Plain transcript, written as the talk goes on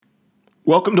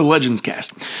Welcome to Legends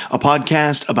Cast, a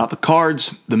podcast about the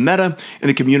cards, the meta, and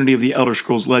the community of the Elder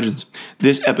Scrolls Legends.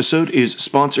 This episode is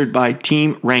sponsored by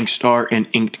Team Rankstar and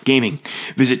Inked Gaming.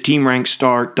 Visit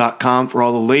teamrankstar.com for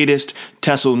all the latest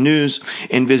TESL news,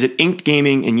 and visit Inked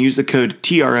Gaming and use the code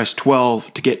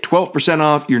TRS12 to get 12%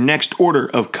 off your next order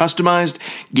of customized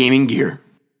gaming gear.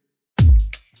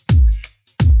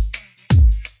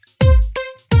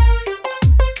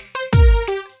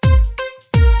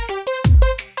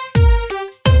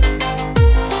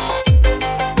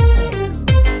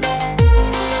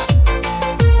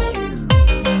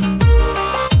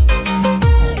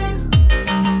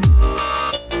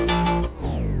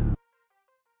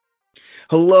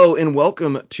 Hello and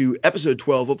welcome to episode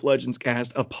 12 of Legends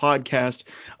Cast, a podcast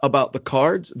about the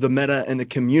cards, the meta, and the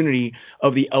community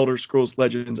of the Elder Scrolls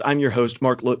Legends. I'm your host,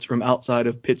 Mark Lutz from outside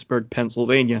of Pittsburgh,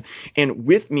 Pennsylvania. And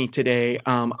with me today,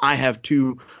 I have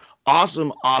two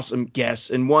awesome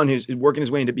guests, and one who's working his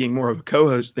way into being more of a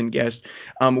co-host than guest.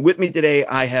 With me today,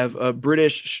 I have a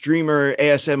British streamer,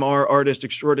 ASMR artist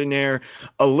extraordinaire,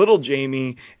 a little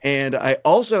Jamie, and I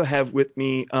also have with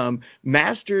me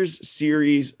Masters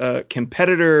Series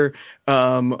competitor,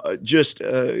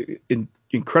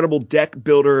 incredible deck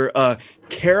builder,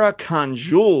 Kara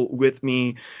Conjul with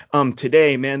me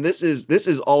today. Man, this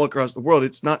is all across the world.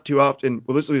 It's not too often.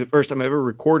 Well, this will be the first time I ever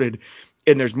recorded,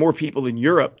 and there's more people in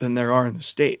Europe than there are in the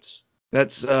States.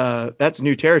 That's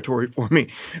new territory for me.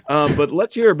 But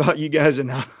let's hear about you guys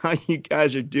and how you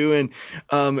guys are doing.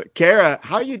 Kara,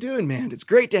 how are you doing, man? It's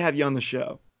great to have you on the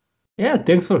show. Yeah,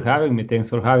 thanks for having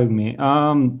me.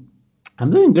 I'm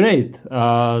doing great.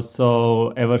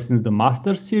 So ever since the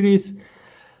Master Series,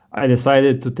 I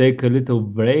decided to take a little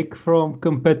break from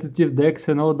competitive decks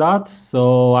and all that.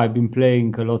 So I've been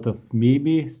playing a lot of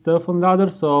Mimi stuff on ladder.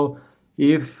 So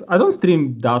if I don't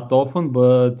stream that often,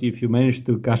 but if you manage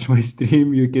to catch my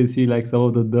stream, you can see like some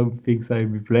of the dumb things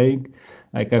I've been playing.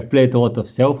 Like I've played a lot of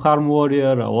Self-Harm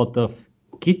Warrior, a lot of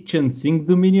Kitchen Sink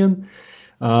Dominion.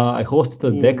 I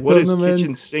hosted a deck What is tournament.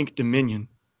 Kitchen Sink Dominion?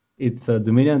 It's a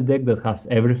Dominion deck that has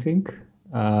everything.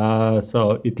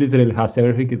 So it literally has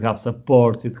everything. It has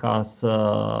support, it has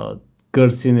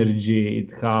Curse Energy,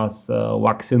 it has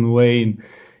Wax and Wane,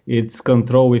 it's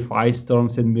control with Ice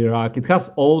Storms and Mirac. It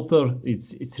has Alter.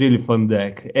 It's really fun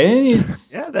deck. And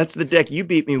it's Yeah, that's the deck you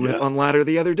beat me with on ladder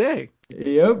the other day.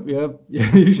 Yep.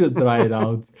 You should try it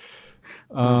out.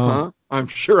 I'm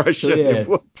sure I should. Yes.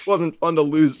 It wasn't fun to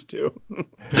lose to.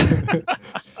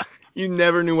 You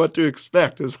never knew what to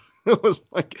expect. It was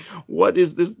like, what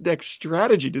is this deck's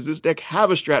strategy? Does this deck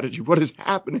have a strategy? What is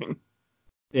happening?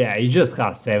 Yeah, it just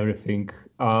has everything.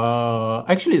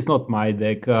 Actually, it's not my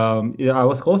deck. Yeah, I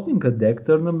was hosting a deck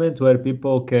tournament where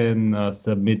people can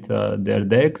submit their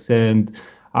decks, and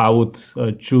I would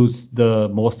choose the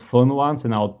most fun ones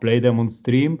and I would play them on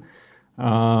stream.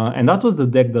 And that was the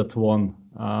deck that won.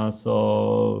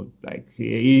 So, like,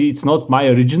 it's not my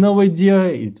original idea.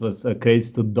 It was a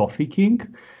credit to Doffy King,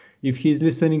 if he's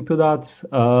listening to that.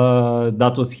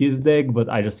 That was his deck, but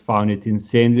I just found it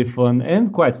insanely fun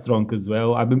and quite strong as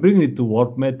well. I've been bringing it to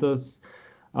warp metas,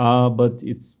 but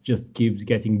it just keeps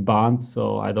getting banned,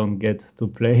 so I don't get to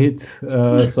play it.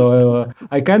 So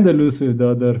I kind of lose with the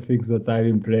other things that I've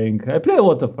been playing. I play a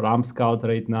lot of Ram Scout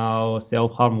right now,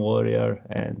 Self-Harm Warrior,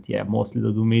 and yeah, mostly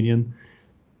the Dominion.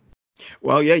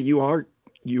 Well, yeah, you are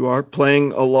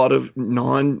playing a lot of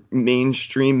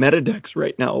non-mainstream meta decks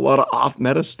right now, a lot of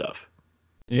off-meta stuff.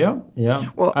 Yeah.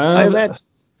 Well, I imagine.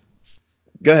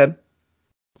 Go ahead.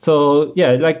 So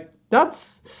yeah, like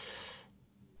that's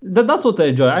what I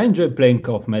enjoy. I enjoy playing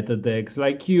off meta decks.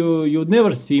 Like you'd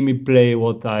never see me play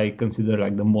what I consider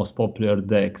like the most popular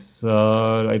decks.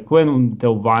 Like when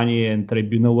Telvanni and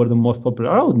Tribunal were the most popular,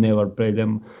 I would never play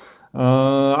them.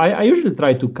 I usually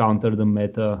try to counter the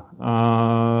meta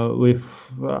I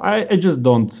just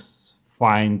don't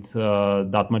find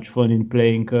that much fun in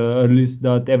playing a list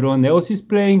that everyone else is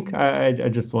playing. I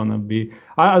just want to be.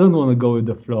 I don't want to go with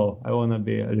the flow. I want to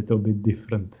be a little bit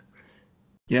different.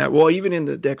 Yeah, well, even in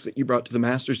the decks that you brought to the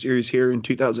Master Series here in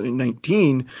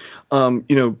 2019,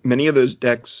 many of those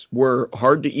decks were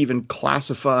hard to even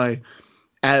classify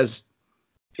as.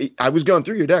 I was going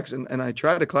through your decks and I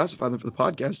tried to classify them for the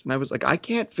podcast, and I was like, I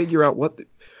can't figure out what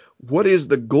is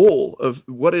the goal of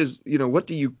what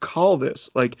do you call this?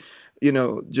 Like,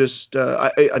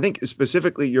 I think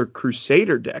specifically your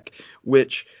Crusader deck,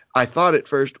 which I thought at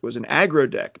first was an aggro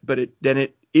deck, but it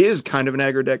is kind of an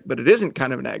aggro deck, but it isn't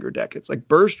kind of an aggro deck. It's like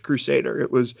Burst Crusader.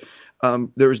 It was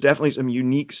there was definitely some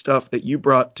unique stuff that you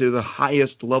brought to the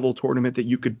highest level tournament that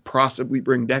you could possibly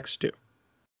bring decks to.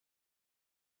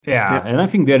 Yeah, and I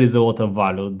think there is a lot of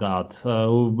value that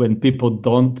when people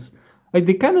don't like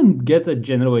they kind of get a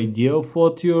general idea of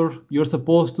what you're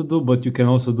supposed to do, but you can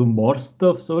also do more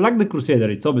stuff. So like the Crusader,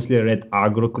 it's obviously a red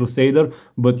aggro Crusader,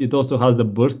 but it also has the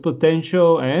burst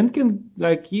potential and can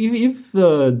like if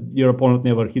your opponent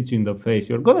never hits you in the face,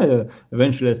 you're gonna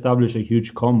eventually establish a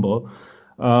huge combo.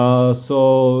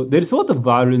 So there is a lot of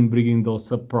value in bringing those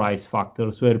surprise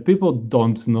factors where people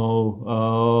don't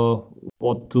know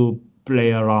what to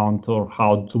play around or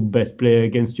how to best play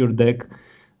against your deck.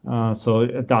 So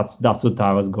that's what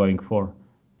I was going for.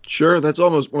 Sure, that's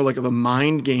almost more like of a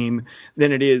mind game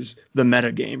than it is the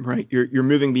meta game, right? You're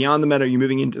moving beyond the meta, you're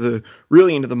moving into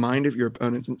the mind of your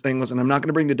opponents and saying, listen, I'm not going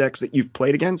to bring the decks that you've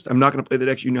played against. I'm not going to play the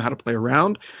decks you know how to play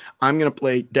around. I'm going to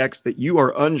play decks that you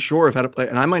are unsure of how to play,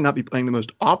 and I might not be playing the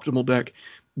most optimal deck,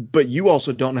 but you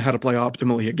also don't know how to play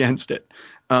optimally against it,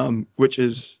 which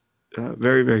is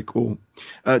very, very cool.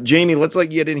 Jamie, let's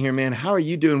let you get in here, man. How are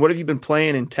you doing? What have you been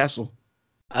playing in Tessel?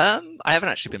 I haven't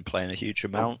actually been playing a huge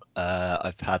amount.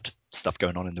 I've had stuff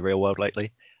going on in the real world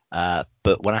lately.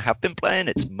 But when I have been playing,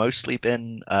 it's mostly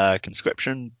been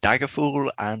Conscription Daggerfall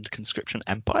and Conscription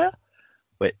Empire,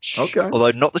 which, Okay.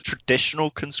 although not the traditional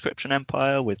Conscription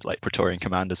Empire with like Praetorian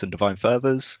Commanders and Divine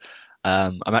Fervors,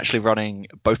 I'm actually running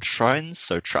both shrines,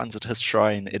 so Transitus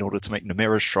Shrine in order to make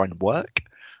Namira's Shrine work,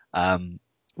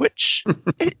 which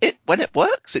when it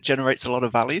works, it generates a lot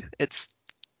of value. It's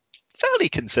fairly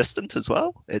consistent as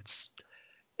well. It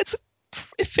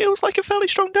feels like a fairly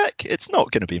strong deck. It's not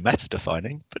going to be meta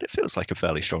defining, but it feels like a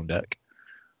fairly strong deck.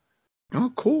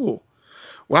 Oh, cool.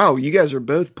 Wow, you guys are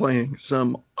both playing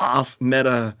some off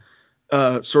meta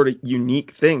sort of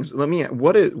unique things.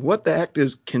 What the heck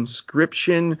does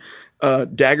Conscription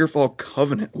Daggerfall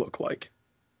Covenant look like?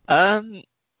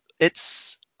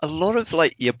 It's a lot of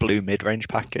like your blue mid-range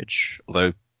package,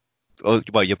 although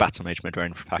well, your Battle Mage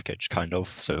mid-range package kind of.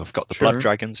 So I've got the Sure. Blood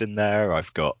Dragons in there.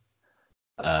 I've got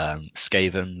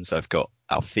Skavens. I've got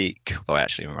Alfiq, although I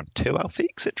actually run 2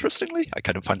 Alfiqs, interestingly. I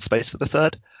couldn't find space for the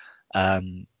third.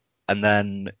 And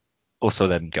then also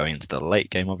then going into the late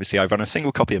game, obviously, I run a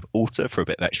single copy of Altar for a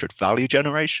bit of extra value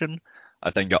generation.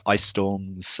 I've then got Ice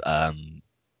Storms,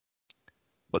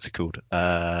 what's it called?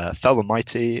 Fell the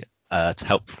Mighty to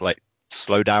help like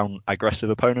slow down aggressive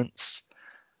opponents.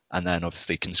 And then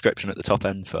obviously Conscription at the top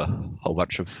end for a whole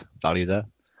bunch of value there.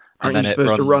 Aren't you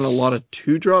supposed to run a lot of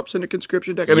 2-drops in a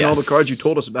Conscription deck? I mean, all the cards you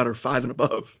told us about are 5 and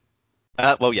above.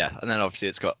 Well, yeah, and then obviously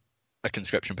it's got a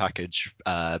Conscription package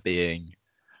being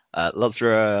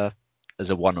Luzra as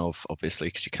a one-of, obviously,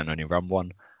 because you can only run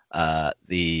one.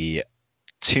 The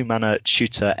 2-mana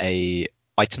tutor a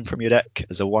item from your deck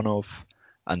as a one-of,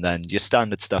 and then your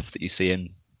standard stuff that you see in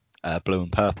blue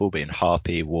and purple being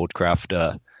Harpy,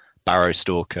 Wardcrafter, Barrow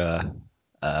Stalker.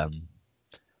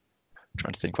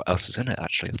 Trying to think what else is in it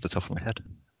actually off the top of my head.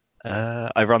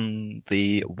 I run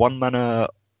the 1-mana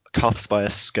Karthspire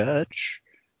Scourge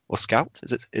or Scout.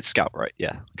 It's Scout, right?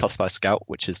 Yeah, Karthspire Scout,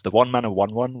 which is the 1-mana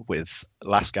 1/1 with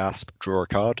Last Gasp, draw a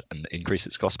card and increase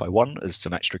its cost by 1 as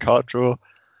some extra card draw.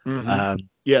 Mm-hmm.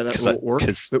 Yeah, that little orc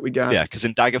that we got. Yeah, because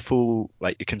in Daggerfall,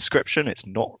 like your Conscription, it's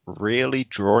not really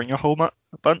drawing a whole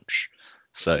bunch.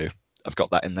 So I've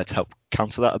got that in there to help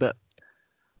counter that a bit.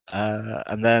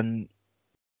 And then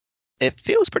it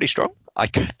feels pretty strong. I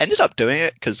ended up doing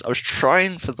it because I was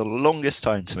trying for the longest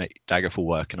time to make Daggerfall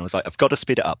work, and I was like, I've got to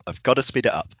speed it up.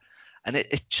 And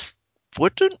it just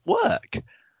wouldn't work.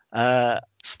 So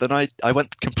then I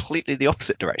went completely the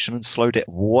opposite direction and slowed it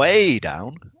way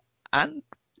down, and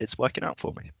it's working out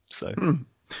for me. So.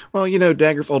 Well,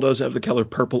 Daggerfall does have the color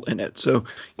purple in it, so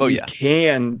you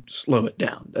can slow it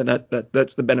down.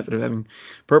 That's the benefit of having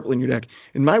purple in your deck.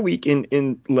 And my week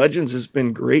in Legends has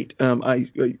been great. I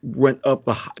went up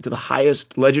to the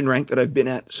highest Legend rank that I've been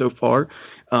at so far.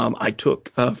 I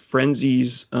took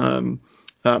Frenzy's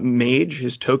Mage,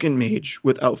 his token Mage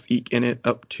with Alfiq in it,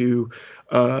 up to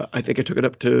I think I took it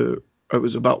up to. It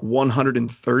was about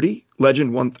 130,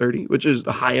 Legend 130, which is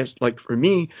the highest. Like for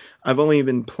me, I've only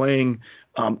been playing,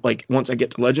 like once I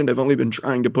get to Legend, I've only been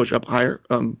trying to push up higher,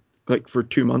 like for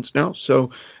 2 months now. So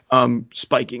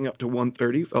spiking up to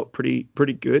 130 felt pretty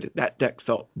good. That deck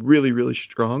felt really, really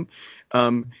strong.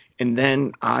 And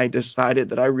then I decided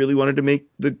that I really wanted to make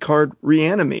the card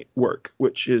Reanimate work,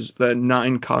 which is the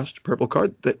 9-cost purple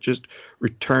card that just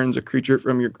returns a creature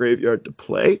from your graveyard to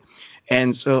play.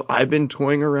 And so I've been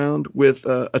toying around with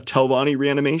a Telvanni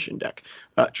Reanimation deck,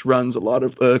 which runs a lot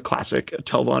of the classic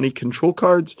Telvanni control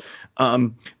cards.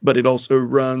 But it also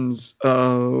runs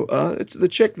it's the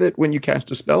chick that when you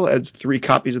cast a spell adds 3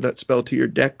 copies of that spell to your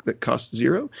deck that costs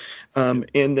 0.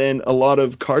 And then a lot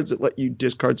of cards that let you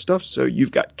discard stuff. So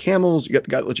you've got Camels, you got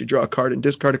the guy that lets you draw a card and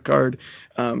discard a card.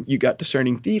 You got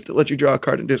Discerning Thief that lets you draw a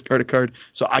card and discard a card.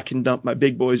 So I can dump my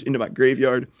big boys into my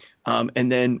graveyard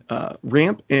and then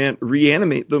ramp and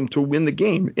reanimate them to win the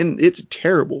game. And it's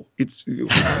terrible. It's a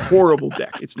horrible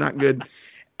deck. It's not good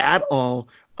at all.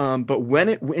 But when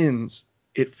it wins,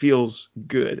 it feels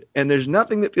good. And there's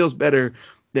nothing that feels better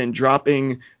than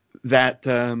dropping that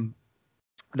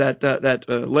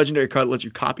legendary card that lets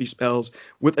you copy spells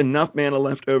with enough mana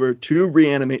left over to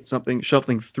reanimate something,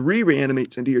 shuffling 3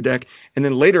 reanimates into your deck, and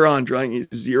then later on drawing a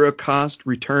 0-cost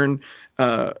return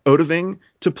Odahviing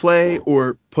to play,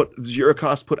 or put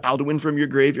 0-cost put Alduin from your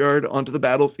graveyard onto the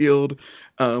battlefield,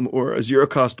 or a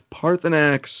 0-cost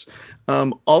Paarthurnax.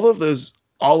 All of those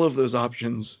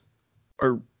options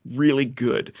are really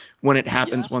good when it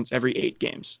happens once every 8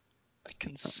 games. I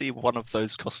can see one of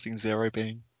those costing 0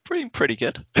 being pretty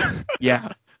good.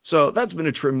 Yeah. So that's been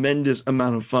a tremendous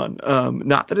amount of fun.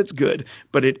 Not that it's good,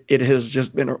 but it has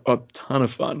just been a ton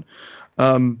of fun.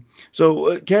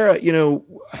 So Kara,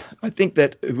 I think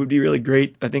that it would be really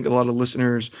great. I think a lot of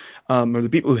listeners, or the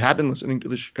people who have been listening to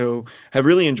the show, have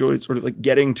really enjoyed sort of like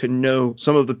getting to know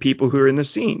some of the people who are in the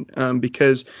scene.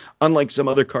 Because unlike some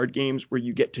other card games where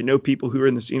you get to know people who are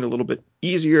in the scene a little bit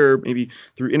easier, maybe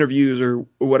through interviews or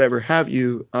whatever have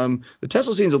you, the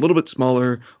TESL scene is a little bit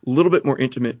smaller, a little bit more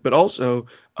intimate, but also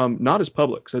not as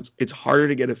public. So it's harder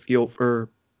to get a feel for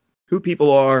who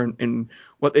people are and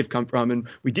what they've come from. And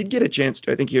we did get a chance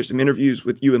to, I think, hear some interviews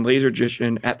with you and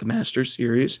Lasergician at the Masters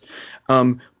series.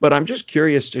 But I'm just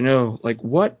curious to know, like,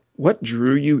 what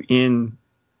drew you in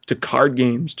to card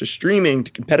games, to streaming,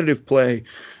 to competitive play?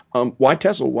 Why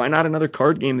TESL? Why not another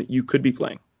card game that you could be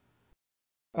playing?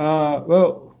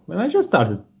 Well, when I just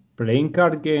started playing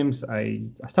card games, I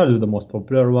started with the most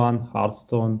popular one,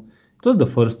 Hearthstone. It was the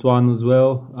first one as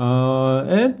well.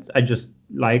 And I just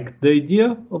like the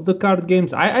idea of the card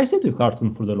games. I stayed with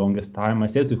Hearthstone for the longest time. I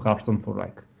stayed with Hearthstone for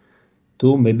like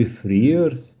 2, maybe 3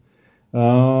 years.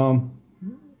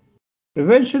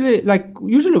 Eventually, like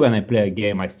usually when I play a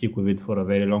game, I stick with it for a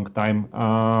very long time.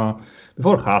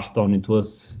 Before Hearthstone, it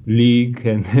was League,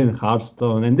 and then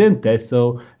Hearthstone, and then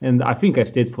TESL, and I think I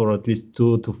stayed for at least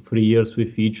 2 to 3 years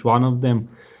with each one of them.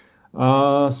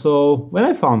 So when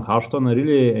I found Hearthstone, I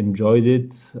really enjoyed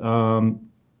it.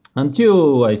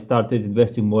 Until I started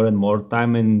investing more and more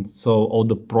time and saw all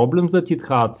the problems that it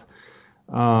had.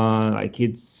 Like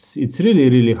it's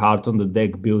really hard on the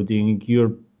deck building.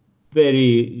 You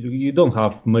don't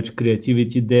have much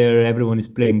creativity there. Everyone is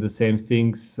playing the same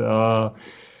things.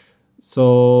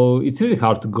 So it's really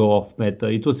hard to go off meta.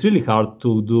 It was really hard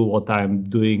to do what I'm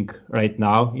doing right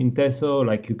now in TESL.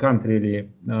 Like you can't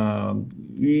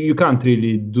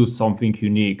really do something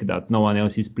unique that no one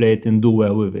else is played and do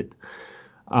well with it.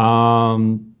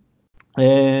 And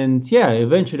yeah,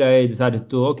 eventually I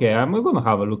decided I'm gonna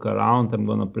have a look around. I'm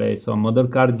gonna play some other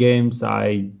card games.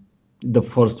 The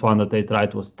first one that I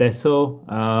tried was TESL,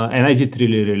 and I did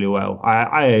really well.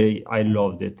 I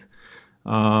loved it.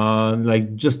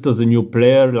 Like just as a new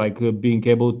player, like being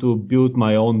able to build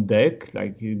my own deck.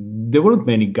 Like there weren't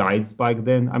many guides back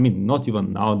then. I mean, not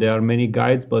even now there are many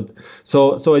guides, but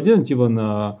so I didn't even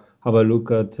have a look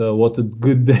at what a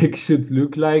good deck should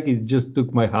look like. It just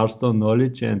took my Hearthstone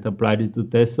knowledge and applied it to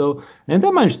TESL, and I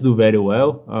managed to do very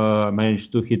well. I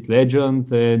managed to hit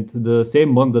Legend, and the same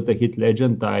month that I hit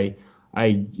Legend, I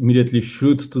immediately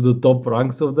shoot to the top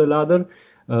ranks of the ladder.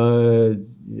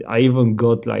 I even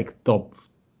got like top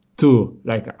 2.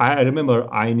 Like I remember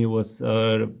Aini was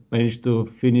managed to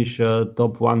finish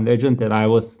top 1 Legend, and I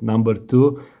was number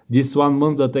 2. This one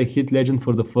month that I hit Legend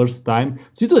for the first time,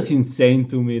 so it was insane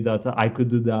to me that I could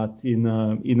do that in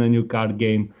a new card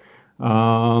game,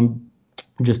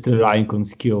 just relying on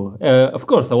skill. Of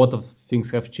course, a lot of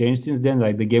things have changed since then.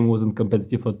 Like the game wasn't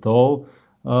competitive at all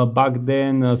back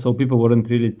then, so people weren't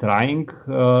really trying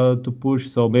to push.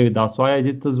 So maybe that's why I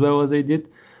did as well as I did.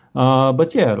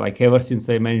 But yeah, like ever since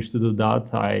I managed to do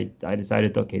that, I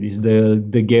decided, okay, this is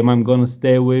the game I'm gonna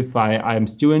stay with. I'm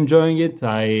still enjoying it.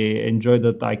 I enjoy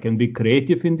that I can be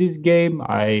creative in this game.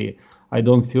 I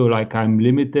don't feel like I'm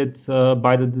limited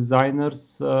by the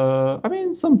designers. I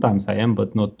mean, sometimes I am,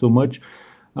 but not too much.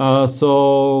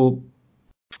 So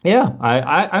yeah,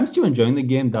 I'm still enjoying the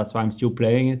game. That's why I'm still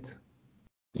playing it.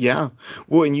 Yeah.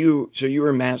 Well, and you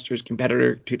were Masters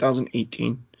competitor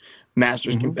 2018,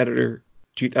 Masters competitor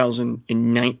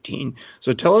 2019.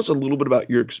 So tell us a little bit about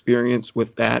your experience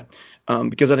with that,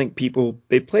 because I think people,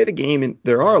 they play the game, and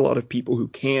there are a lot of people who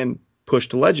can push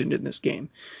to legend in this game.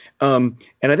 And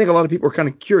I think a lot of people are kind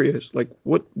of curious, like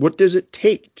what does it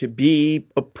take to be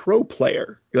a pro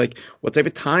player? Like, what type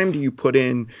of time do you put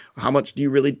in? How much do you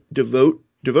really devote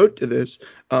to this?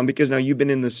 Because now you've been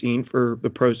in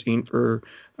the pro scene for,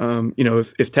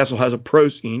 if TESL has a pro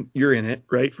scene, you're in it,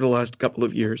 right, for the last couple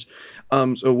of years.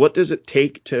 So what does it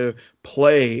take to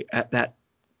play at that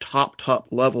top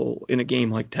level in a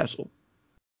game like TESL?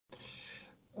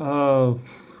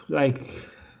 Like,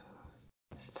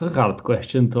 it's a hard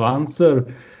question to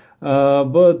answer,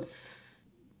 but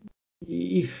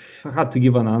if I had to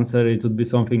give an answer, it would be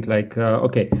something like,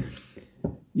 okay,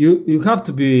 you have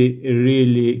to be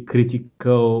really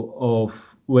critical of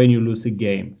when you lose a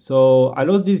game. So I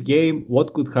lost this game.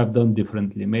 What could have done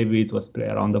differently? Maybe it was play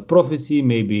around the prophecy.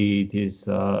 Maybe it is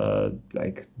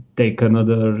like take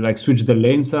another, like switch the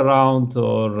lanes around,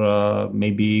 or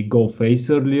maybe go face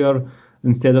earlier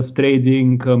instead of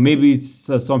trading. Maybe it's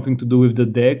something to do with the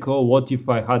deck. Or what if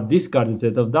I had this card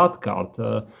instead of that card?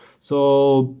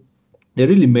 So there are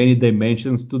really many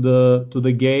dimensions to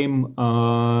the game,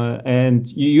 and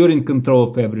you're in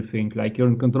control of everything. Like, you're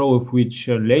in control of which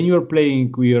lane you're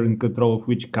playing, you're in control of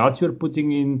which cards you're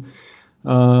putting in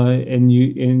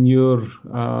your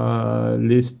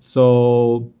list.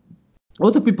 So a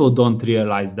lot of people don't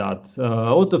realize that.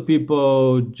 A lot of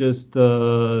people just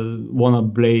want to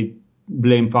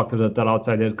blame factors that are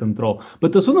outside their control.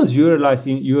 But as soon as you realize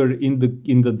you're in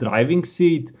the driving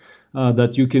seat,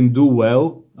 that you can do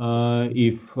well,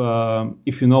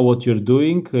 if you know what you're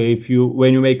doing.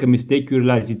 When you make a mistake, you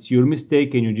realize it's your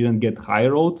mistake and you didn't get high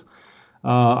rolled.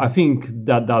 I think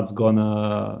that's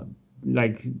gonna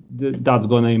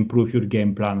improve your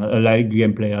game plan,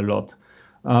 gameplay a lot.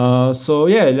 So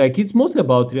yeah, like, it's mostly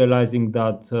about realizing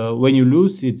that when you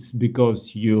lose, it's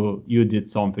because you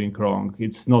did something wrong.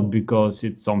 It's not because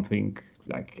it's something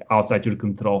like outside your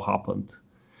control happened.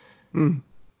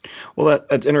 Well,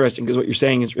 that's interesting, because what you're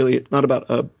saying is really, it's not about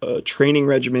a training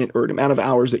regimen or an amount of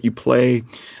hours that you play,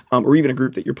 or even a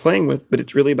group that you're playing with, but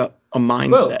it's really about a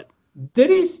mindset. Well,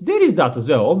 there is that as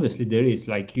well. Obviously, there is,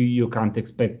 like, you can't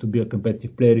expect to be a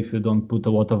competitive player if you don't put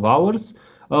a lot of hours.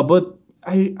 But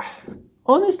I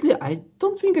honestly, I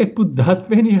don't think I put that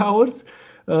many hours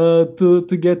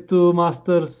to get to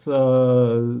masters.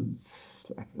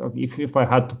 If I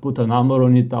had to put a number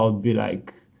on it, I would be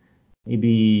like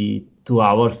maybe 2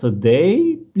 hours a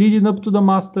day leading up to the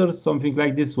masters, something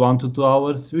like this, 1 to 2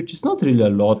 hours, which is not really a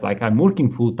lot. Like, I'm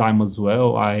working full time as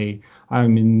well.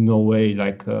 I'm in no way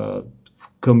like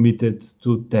committed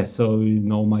to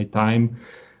TESL, my time.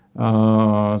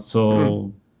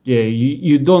 So yeah,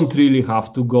 you don't really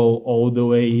have to go all the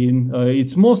way in.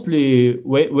 It's mostly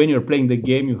when you're playing the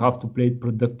game, you have to play it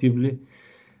productively.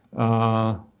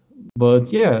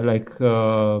 But yeah, like,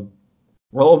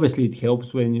 well, obviously it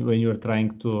helps when you're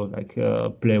trying to, like,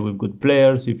 play with good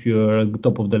players. If you're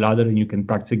top of the ladder and you can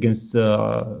practice against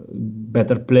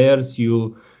better players,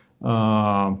 like,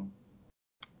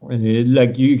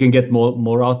 you can get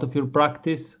more out of your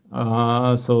practice.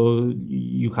 So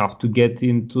you have to get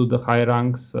into the high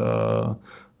ranks. So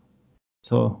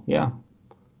yeah.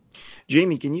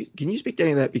 Jamie, can you speak to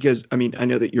any of that? Because I mean, I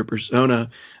know that your persona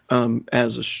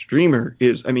as a streamer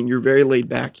is, I mean, you're very laid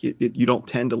back. You don't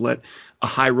tend to let a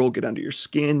high roll get under your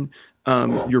skin.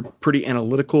 You're pretty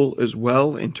analytical as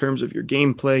well in terms of your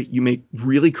gameplay. You make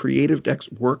really creative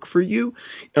decks work for you,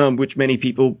 which many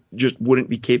people just wouldn't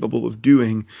be capable of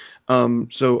doing.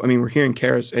 So I mean, we're hearing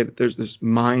Kara say that there's this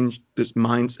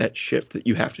mindset shift that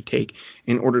you have to take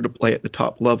in order to play at the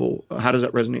top level. How does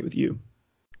that resonate with you?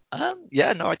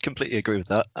 Yeah, no, I'd completely agree with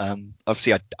that.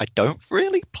 Obviously, I don't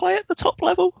really play at the top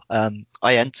level.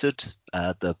 I entered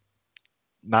the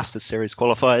Masters Series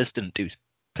qualifiers, didn't do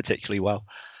particularly well.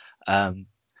 I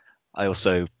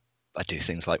do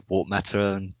things like warp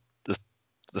meta and the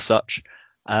such.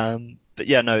 But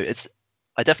yeah, no,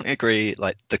 I definitely agree.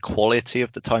 Like, the quality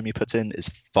of the time you put in is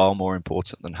far more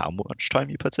important than how much time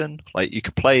you put in. Like, you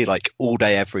could play like all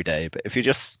day, every day, but if you're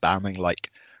just spamming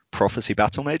like Prophecy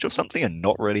Battle Mage or something and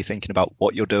not really thinking about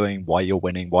what you're doing, why you're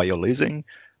winning, why you're losing,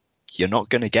 you're not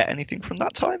going to get anything from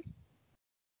that time.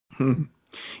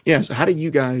 Yeah, so how do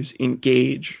you guys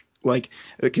engage? Like,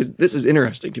 because this is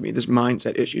interesting to me, this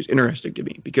mindset issue is interesting to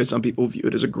me, because some people view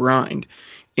it as a grind,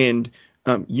 and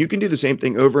you can do the same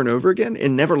thing over and over again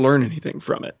and never learn anything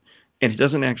from it, and it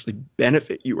doesn't actually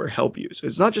benefit you or help you. So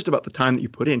it's not just about the time that you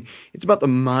put in, it's about the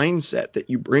mindset that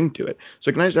you bring to it.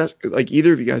 So can I just ask, like,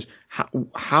 either of you guys,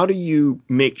 how do you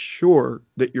make sure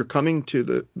that you're coming to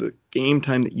the game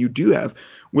time that you do have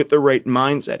with the right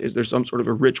mindset? Is there some sort of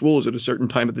a ritual? Is it a certain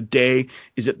time of the day?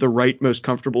 Is it the right, most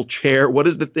comfortable chair? What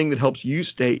is the thing that helps you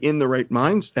stay in the right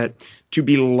mindset to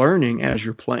be learning as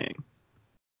you're playing?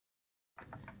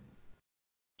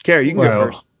 Kerry, you can go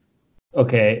first.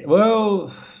 Okay.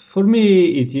 Well, for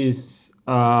me, it is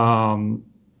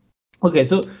okay.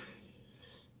 So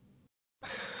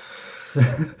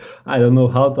I don't know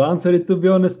how to answer it, to be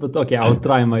honest, but okay, I'll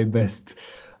try my best.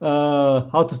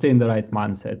 How to stay in the right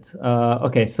mindset.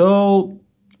 Okay, so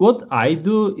what I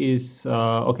do is,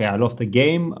 okay, I lost a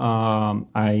game.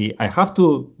 I have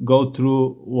to go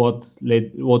through what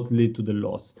led to the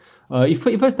loss.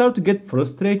 If I start to get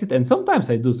frustrated, and sometimes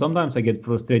I do, sometimes I get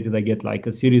frustrated. I get like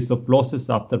a series of losses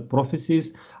after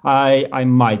prophecies. I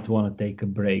might want to take a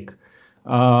break.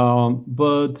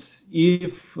 But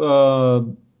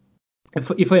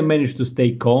if I manage to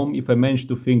stay calm, if I manage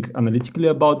to think analytically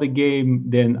about the game,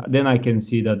 then I can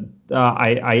see that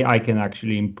I can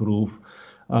actually improve.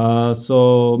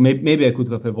 So maybe I could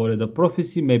have avoided the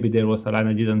prophecy. Maybe there was a line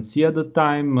I didn't see at the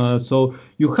time. So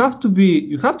you have to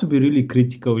be really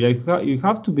critical. You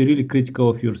have to be really critical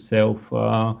of yourself.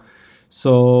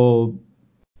 So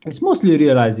it's mostly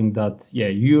realizing that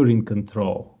you're in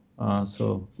control.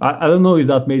 So I don't know if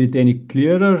that made it any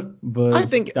clearer, but I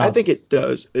think it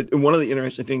does. And one of the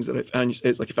interesting things that I found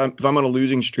is like if I'm on a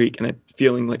losing streak and I'm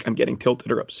feeling like I'm getting tilted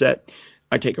or upset,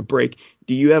 I take a break.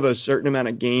 Do you have a certain amount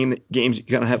of games you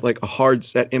kind of have like a hard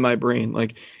set in my brain?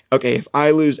 Like, okay, if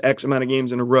I lose X amount of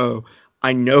games in a row,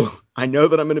 I know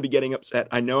that I'm going to be getting upset.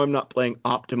 I know I'm not playing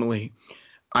optimally.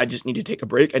 I just need to take a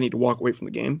break. I need to walk away from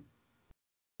the game.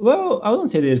 Well, I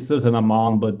wouldn't say there's a certain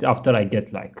amount, but after I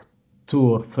get like 2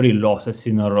 or 3 losses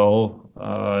in a row,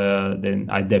 then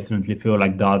I definitely feel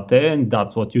like that, and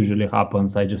that's what usually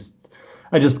happens. I just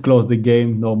close the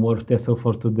game, no more TESO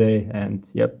for today, and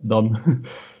yep, done.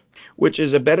 Which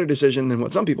is a better decision than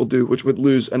what some people do, which would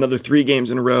lose another 3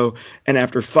 games in a row and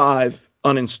after 5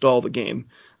 uninstall the game.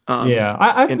 Yeah,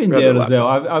 I've been there as well.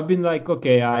 I've been like,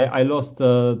 okay, I lost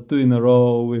 2 in a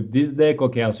row with this deck.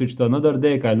 Okay, I'll switch to another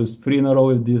deck. I lose 3 in a row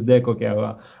with this deck. Okay,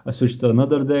 I switch to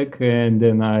another deck, and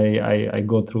then I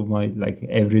go through my like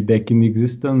every deck in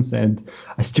existence, and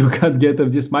I still can't get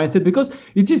of this mindset because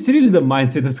it is really the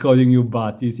mindset that's holding you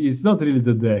back. It's not really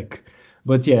the deck.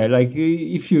 But yeah, like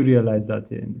if you realize that,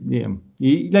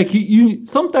 like you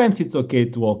sometimes it's okay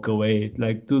to walk away,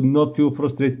 like to not feel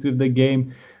frustrated with the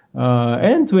game.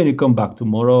 And when you come back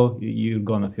tomorrow, you're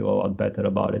gonna feel a lot better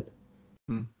about it.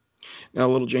 Now,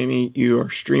 little Jamie, you are a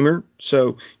streamer,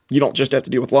 so you don't just have to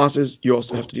deal with losses. You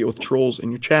also have to deal with trolls in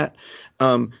your chat.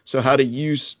 So how do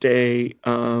you stay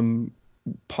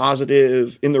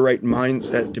positive, in the right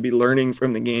mindset to be learning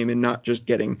from the game and not just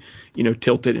getting,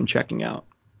 tilted and checking out?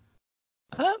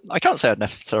 I can't say I've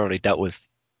necessarily dealt with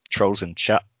trolls in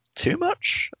chat too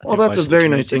much. Well, that's a very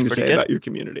nice thing to say about your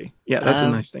community. Yeah, that's a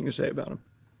nice thing to say about them.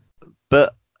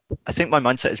 But I think my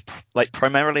mindset is like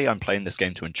primarily I'm playing this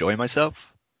game to enjoy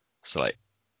myself. So like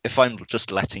if I'm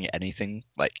just letting anything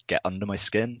like get under my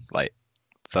skin, like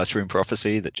First Rune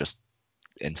Prophecy that just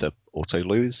into auto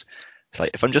lose, it's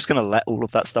like if I'm just going to let all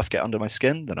of that stuff get under my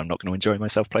skin, then I'm not going to enjoy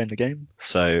myself playing the game.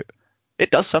 So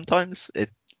it does sometimes.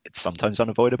 It's sometimes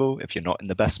unavoidable. If you're not in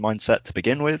the best mindset to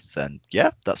begin with, then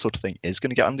yeah, that sort of thing is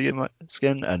going to get under your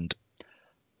skin. And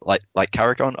like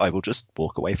Karagon, I will just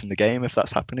walk away from the game if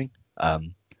that's happening.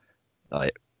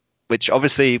 Which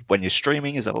obviously when you're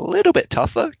streaming is a little bit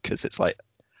tougher because it's like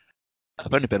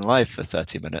I've only been live for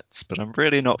 30 minutes, but I'm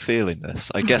really not feeling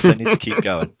this. I guess I need to keep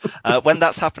going. When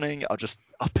that's happening, I'll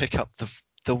pick up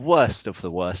the worst of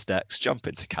the worst decks, jump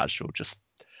into casual, just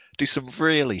do some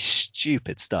really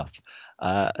stupid stuff,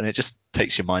 and it just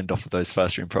takes your mind off of those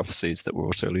First Rune Prophecies that were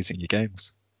also losing your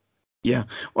games. Yeah,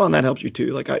 well, and that helps you too.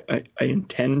 Like I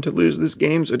intend to lose this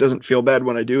game, so it doesn't feel bad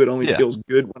when I do. It only feels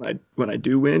good when I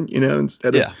do win,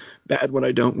 instead of bad when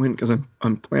I don't win because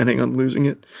I'm planning on losing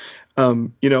it.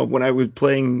 When I was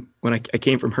playing, when I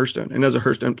came from Hearthstone, and as a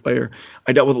Hearthstone player,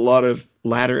 I dealt with a lot of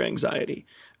ladder anxiety.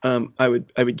 I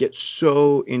would get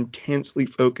so intensely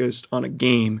focused on a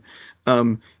game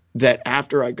that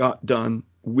after I got done,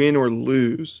 win or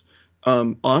lose,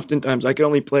 oftentimes I could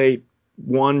only play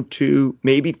 1, 2,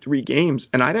 maybe 3 games,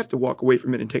 and I'd have to walk away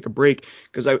from it and take a break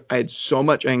because I had so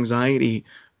much anxiety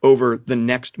over the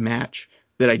next match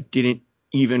that I didn't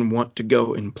even want to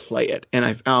go and play it. And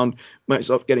I found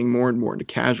myself getting more and more into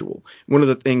casual. One of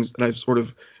the things that I've sort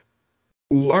of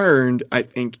learned, I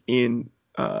think, in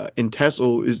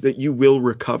TESL is that you will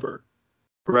recover,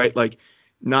 right? Like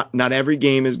not every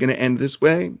game is going to end this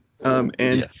way.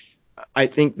 I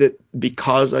think that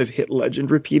because I've hit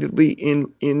legend repeatedly in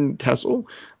TESL,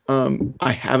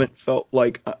 I haven't felt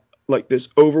like this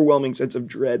overwhelming sense of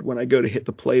dread when I go to hit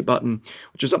the play button,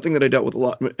 which is something that I dealt with a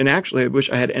lot. And actually, I wish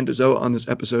I had Endozoa on this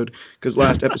episode, because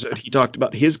last episode he talked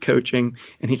about his coaching,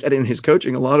 and he said in his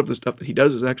coaching, a lot of the stuff that he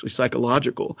does is actually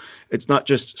psychological. It's not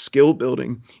just skill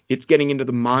building. It's getting into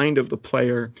the mind of the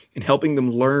player and helping them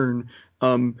learn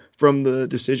from the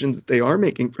decisions that they are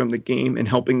making from the game, and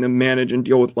helping them manage and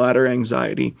deal with ladder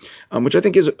anxiety, which I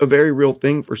think is a very real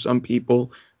thing for some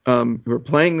people who are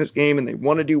playing this game and they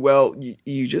want to do well.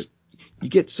 You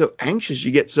get so anxious,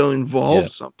 you get so involved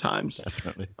sometimes.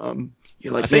 Definitely.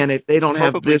 You're like, man, if they don't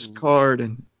have this card,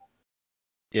 and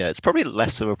yeah, it's probably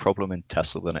less of a problem in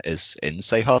TESOL than it is in,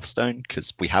 say, Hearthstone,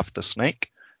 because we have the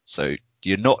snake, so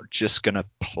you're not just gonna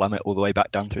plummet all the way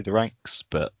back down through the ranks,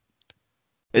 but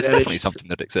it's definitely something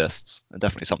that exists, and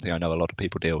definitely something I know a lot of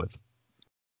people deal with.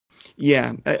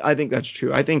 Yeah, I think that's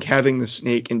true. I think having the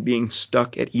snake and being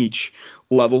stuck at each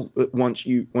level, once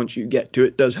you get to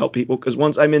it, does help people. Because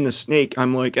once I'm in the snake,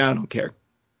 I'm like, I don't care.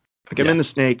 Like, I'm in the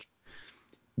snake.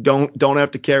 Don't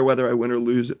have to care whether I win or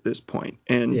lose at this point.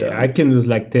 And I can lose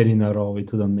like 10 in a row.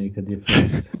 It wouldn't make a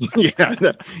difference.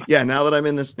 Now that I'm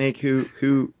in the snake,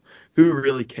 who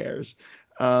really cares?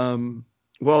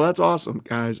 Well, that's awesome,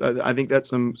 guys. I think that's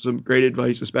some great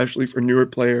advice, especially for newer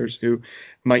players who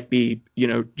might be,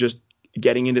 just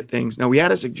getting into things. Now, we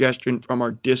had a suggestion from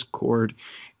our Discord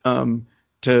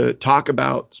to talk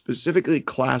about specifically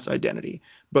class identity.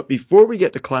 But before we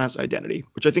get to class identity,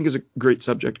 which I think is a great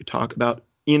subject to talk about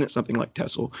in something like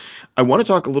TESOL, I want to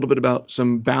talk a little bit about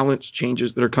some balance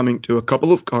changes that are coming to a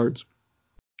couple of cards.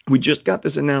 We just got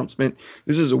this announcement.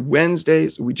 This is a Wednesday,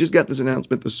 so we just got this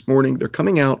announcement this morning. They're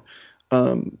coming out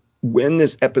when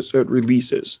this episode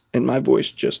releases, and my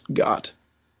voice just got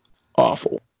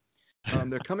awful.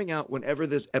 They're coming out whenever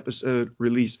this episode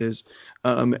releases,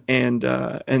 and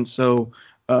so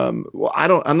I'm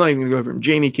not even gonna go over them.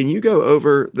 Jamie, can you go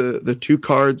over the two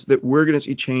cards that we're gonna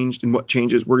see changed and what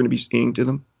changes we're gonna be seeing to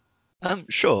them?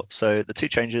 Sure. So the two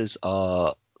changes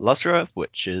are Luzra,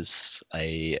 which is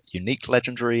a unique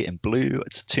legendary in blue.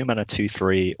 It's a 2-mana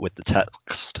 2/3 with the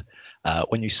text.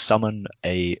 When you summon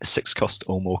a 6-cost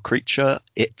or more creature,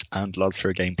 it and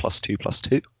Luzra gain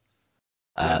 +2/+2.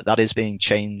 That is being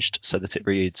changed so that it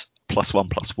reads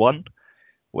 +1/+1,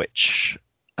 which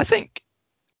I think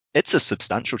it's a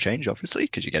substantial change, obviously,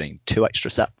 because you're getting 2 extra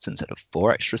stats instead of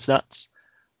 4 extra stats.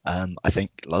 I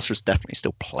think Luzra is definitely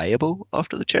still playable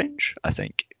after the change, I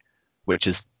think, which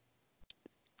is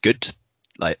good.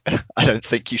 Like, I don't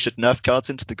think you should nerf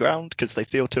cards into the ground because they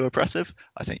feel too oppressive.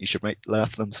 I think you should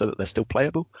nerf them so that they're still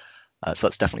playable. So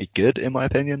that's definitely good, in my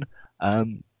opinion.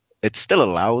 It still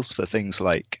allows for things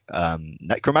like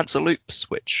Necromancer loops,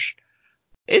 which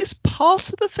is part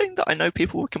of the thing that I know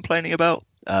people were complaining about.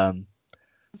 But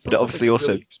it obviously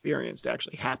also really experienced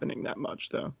actually happening that much,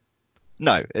 though.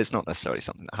 No, it's not necessarily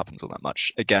something that happens all that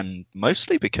much. Again,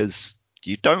 mostly because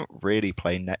you don't really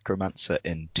play Necromancer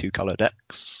in 2-color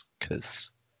decks,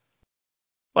 because,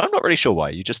 well, I'm not really sure why.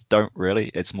 You just don't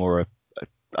really. It's more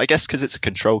I guess because it's a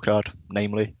control card,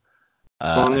 namely.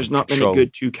 And there's not many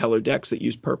good 2-color decks that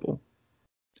use purple.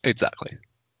 Exactly.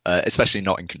 Especially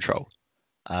not in control.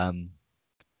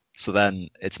 So then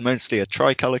it's mostly a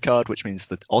tricolor card, which means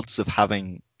the odds of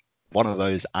having one of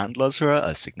those and Luzra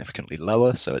are significantly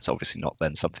lower, so it's obviously not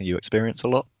then something you experience a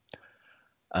lot.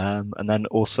 And then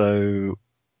also,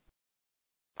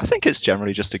 I think it's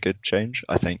generally just a good change.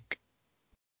 I think,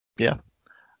 yeah.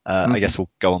 I guess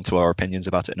we'll go on to our opinions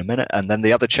about it in a minute. And then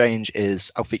the other change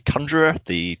is Alfheim Conjurer,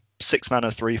 the 6-mana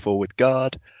 3/4 with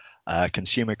guard,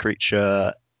 consumer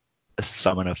creature,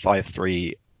 summon a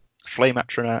 5/3 Flame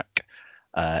Atronach.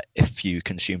 If you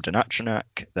consumed an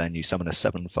Atronach, then you summon a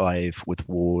 7/5 with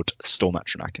ward Storm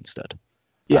Atronach instead.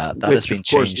 Yeah, that has been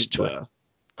changed to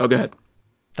go ahead.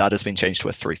 That has been changed to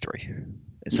a 3/3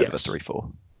 instead of a 3/4.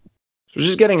 So we're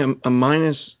just getting a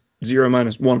 -0,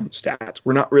 -1 on stats.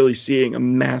 We're not really seeing a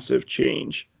massive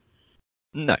change.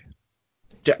 No.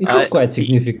 It is quite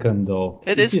significant, though.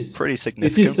 It is pretty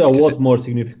significant. It is a lot more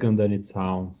significant than it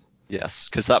sounds. Yes,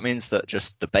 because that means that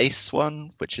just the base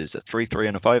one, which is a 3/3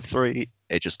 and a 5/3,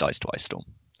 it just dies to Ice Storm.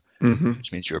 Mm-hmm.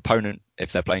 Which means your opponent,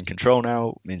 if they're playing control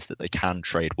now, means that they can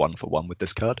trade 1-for-1 with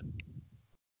this card.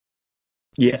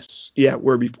 Yes. Yeah,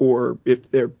 where before,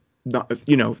 if they're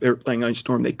playing Ice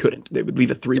Storm, they couldn't. They would leave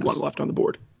a 3/1 left on the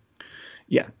board.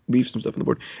 Yeah, leave some stuff on the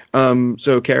board.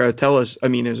 So, Kara, tell us,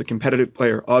 as a competitive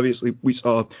player, obviously we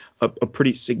saw a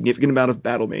pretty significant amount of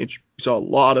Battle Mage. We saw a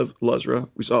lot of Luzra.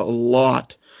 We saw a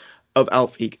lot of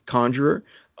Alfheim Conjurer,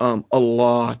 a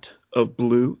lot of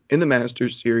blue in the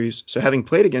Masters series. So having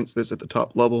played against this at the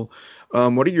top level,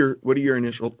 what are your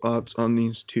initial thoughts on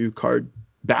these two card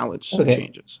balance Okay.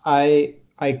 changes.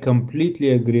 I completely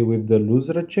agree with the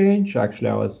Luzra change. Actually,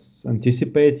 I was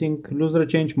anticipating Luzra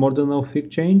change more than a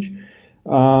Fig change.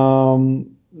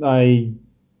 I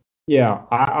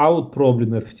I would probably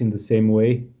nerf it in the same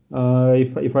way.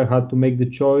 If I had to make the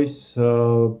choice,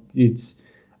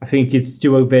 I think it's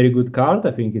still a very good card.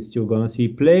 I think it's still gonna see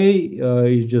play.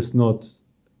 It's just not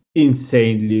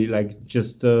insanely like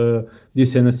just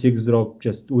this and a 6-drop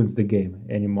just wins the game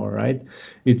anymore, right?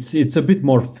 It's a bit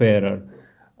more fairer.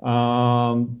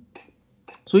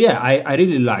 So yeah, I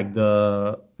really like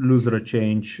the loser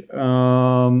change.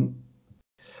 About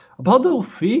the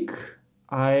Fig,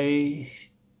 I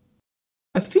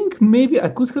I think maybe I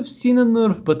could have seen a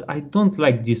nerf, but I don't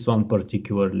like this one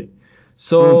particularly.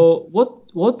 So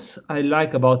what I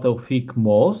like about Taufik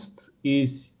most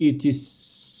is it is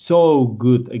so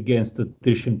good against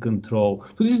attrition control.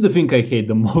 So this is the thing I hate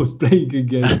the most playing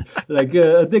against. Like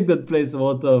a deck that plays a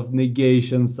lot of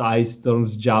negations, ice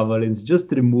storms, javelins,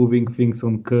 just removing things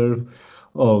on curve.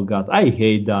 Oh god, I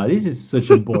hate that. This is such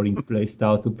a boring play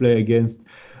style to play against.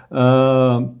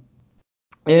 Um,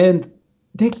 and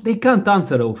they can't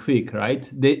answer Aufik, right?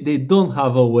 They don't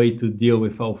have a way to deal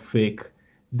with Aufik.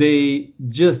 They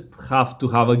just have to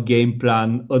have a game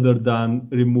plan other than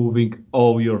removing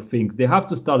all your things. They have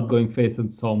to start going face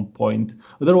at some point.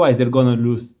 Otherwise, they're gonna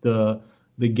lose the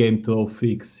game to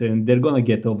Aufik, and they're gonna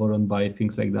get overrun by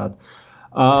things like that.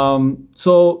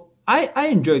 So I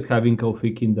enjoyed having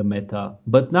Aufik in the meta,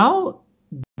 but now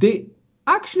they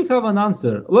actually have an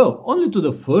answer. Well, only to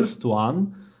the first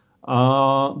one,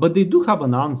 but they do have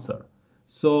an answer.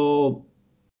 So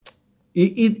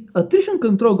attrition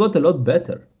control got a lot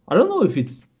better. I don't know if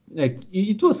it's like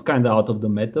it was kind of out of the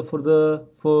meta for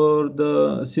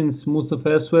the since Musa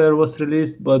Elsewhere was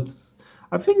released, but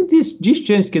I think this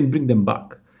change can bring them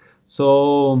back.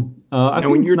 So I Now,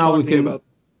 when think you're now we talking can. about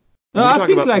when you're I talking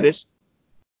think about like this,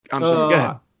 I'm sorry, go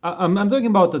ahead. I'm talking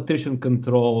about attrition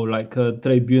control, like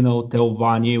Tribunal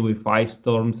Telvanni with ice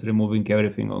storms removing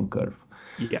everything on curve.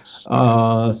 Yes.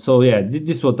 Okay. So yeah,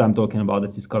 this is what I'm talking about.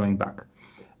 That is coming back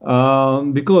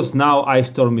because now ice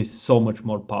storm is so much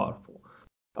more powerful.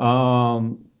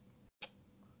 Um,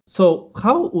 so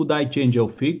how would I change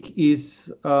Elfic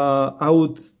is I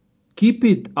would keep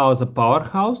it as a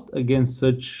powerhouse against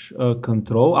such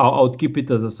control. I would keep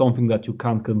it as something that you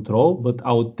can't control, but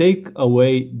I would take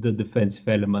away the defensive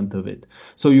element of it.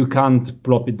 So you can't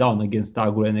plop it down against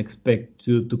aggro and expect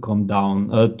to come down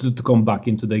to come back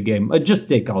into the game. Just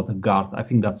take out a guard. I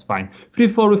think that's fine.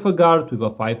 3/4 with a guard, with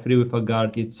a 5/3 with a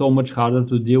guard. It's so much harder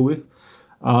to deal with.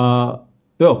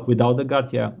 Well, without the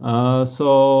guard, yeah.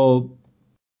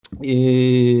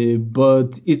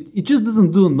 But it just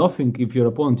doesn't do nothing if your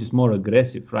opponent is more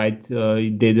aggressive, right?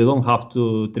 They don't have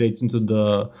to trade into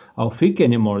the Alfik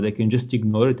anymore. They can just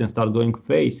ignore it and start going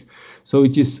face. So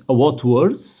it is a lot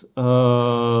worse,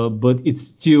 but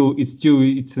it's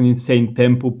an insane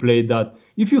tempo play that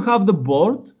if you have the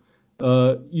board,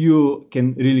 you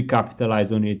can really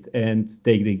capitalize on it and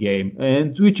take the game,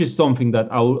 and which is something that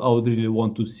I would really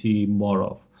want to see more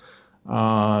of.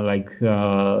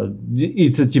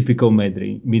 It's a typical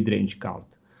mid-range card.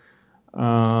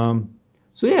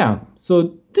 So yeah,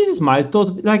 so this is my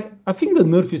thought. Like I think the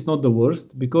nerf is not the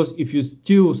worst because if you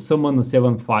still summon a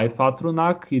 7/5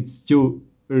 Atrunak, it's still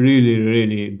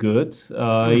really good.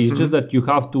 It's just that you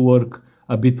have to work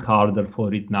a bit harder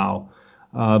for it now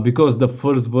because the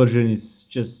first version is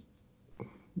just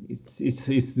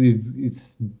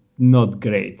it's not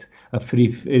great. A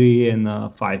 3/3 and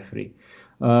a 5/3.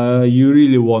 You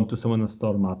really want to summon a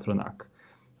Storm Atronak.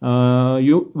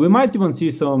 We might even see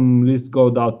some lists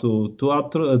go down to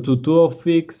two of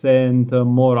Fix and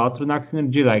more Atronax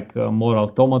synergy, like more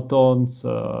automatons,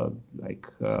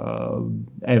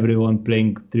 everyone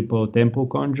playing triple tempo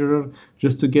conjurer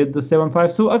just to get the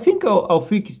 7/5. So I think our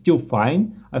Fix is still fine.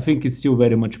 I think it's still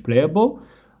very much playable.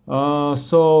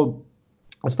 So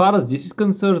as far as this is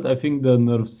concerned, I think the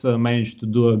nerfs managed to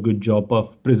do a good job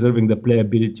of preserving the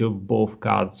playability of both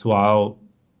cards while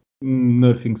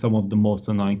nerfing some of the most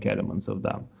annoying elements of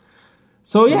them.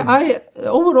 So yeah,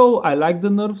 overall I like the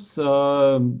nerfs.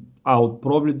 I'll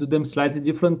probably do them slightly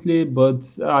differently, but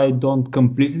I don't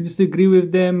completely disagree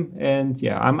with them. And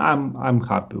yeah, I'm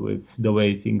happy with the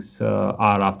way things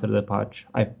are after the patch.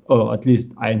 At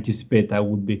least I anticipate I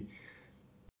would be.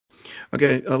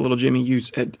 Okay, little Jimmy, you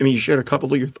shared a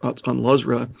couple of your thoughts on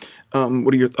Luzra.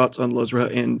 What are your thoughts on Luzra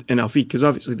and Alfik? Because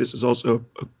obviously this is also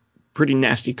a pretty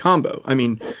nasty combo. I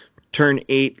mean, turn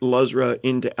 8 Luzra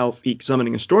into Alfik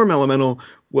summoning a Storm Elemental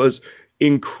was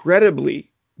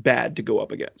incredibly bad to go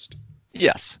up against.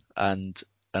 Yes, and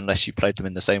unless you played them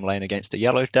in the same lane against a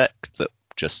yellow deck that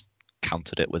just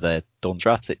countered it with a Dawn's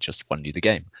Wrath, it just won you the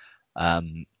game.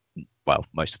 Well,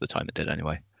 most of the time it did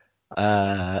anyway.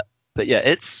 But yeah,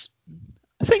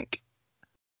 I think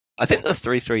the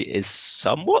 3/3 is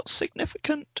somewhat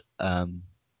significant.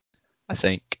 I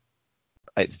think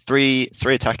three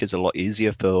attack is a lot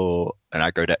easier for an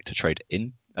aggro deck to trade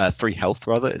in. 3 health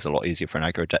rather is a lot easier for an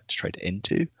aggro deck to trade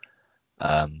into.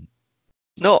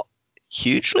 Not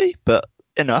hugely, but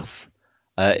enough.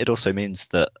 It also means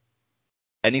that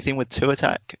anything with 2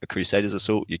 attack, a Crusader's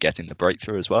Assault, you're getting the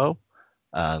breakthrough as well.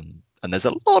 And there's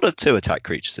a lot of 2 attack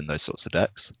creatures in those sorts of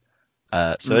decks.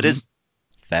 So it is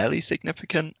fairly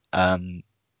significant.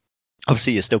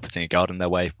 Obviously, you're still putting a guard in their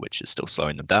way, which is still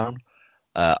slowing them down.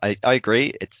 I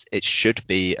agree. It should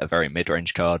be a very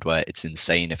mid-range card where it's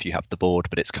insane if you have the board,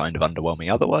 but it's kind of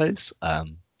underwhelming otherwise.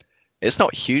 It's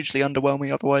not hugely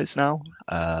underwhelming otherwise now,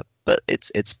 but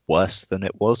it's worse than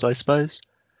it was, I suppose.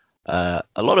 A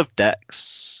lot of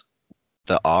decks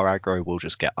that are aggro will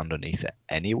just get underneath it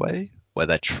anyway, where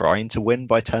they're trying to win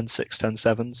by 10-6,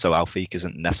 10-7, so Alfiq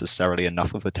isn't necessarily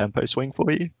enough of a tempo swing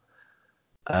for you.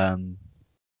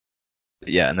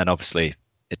 Yeah, and then obviously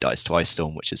it dies to Ice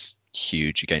Storm, which is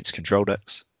huge against control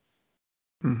decks.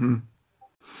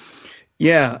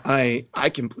 Yeah, I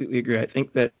completely agree. I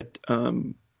think that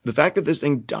the fact that this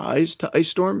thing dies to Ice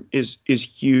Storm is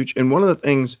huge. And one of the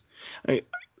things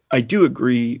I do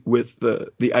agree with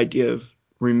the idea of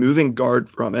removing guard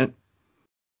from it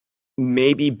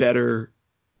may be better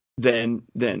than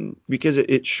because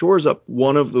it shores up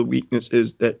one of the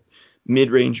weaknesses that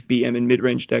mid-range BM and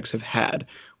mid-range decks have had,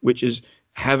 which is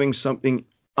having something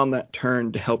on that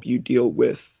turn to help you deal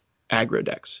with aggro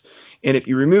decks. And if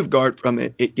you remove guard from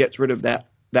it, it gets rid of that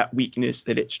weakness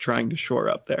that it's trying to shore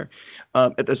up there.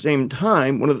 At the same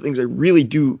time, one of the things I really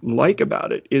do like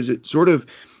about it is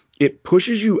it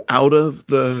pushes you out of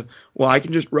I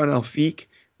can just run Alfiq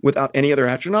without any other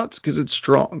Atronauts because it's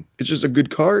strong. It's just a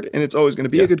good card, and it's always going to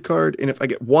be a good card. And if I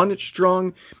get 1, it's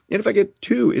strong. And if I get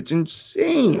 2, it's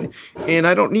insane. And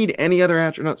I don't need any other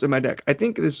Atronauts in my deck. I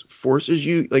think this forces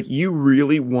you, like, you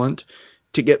really want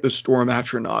to get the Storm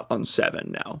Atronaut on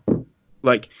 7 now.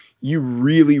 Like, you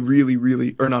really, really,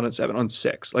 really, or not on 7, on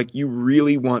 6. Like, you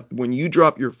really want, when you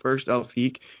drop your first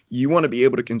Alfiq, you want to be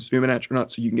able to consume an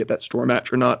Atronaut so you can get that Storm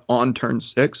Atronaut on turn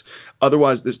 6.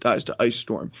 Otherwise, this dies to Ice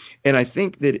Storm. And I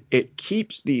think that it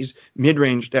keeps these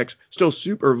mid-range decks still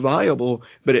super viable,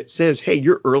 but it says, hey,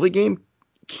 your early game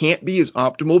can't be as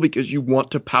optimal because you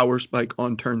want to power spike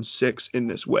on turn 6 in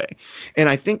this way. And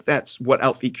I think that's what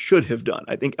Alfiq should have done.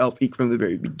 I think Alfiq from the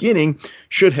very beginning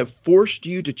should have forced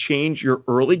you to change your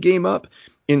early game up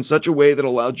in such a way that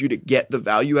allowed you to get the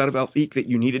value out of Alfiq that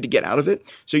you needed to get out of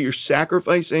it. So you're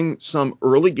sacrificing some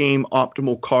early game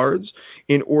optimal cards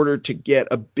in order to get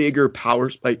a bigger power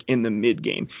spike in the mid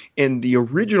game. And the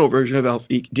original version of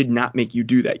Alfiq did not make you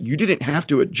do that. You didn't have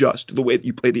to adjust the way that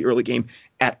you played the early game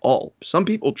at all. Some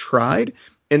people tried,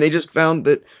 and they just found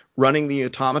that running the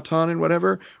automaton and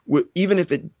whatever, even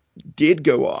if it did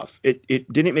go off,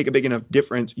 it didn't make a big enough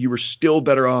difference. You were still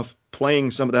better off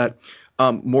playing some of that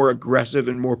more aggressive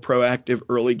and more proactive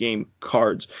early game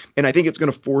cards. And I think it's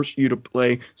going to force you to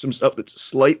play some stuff that's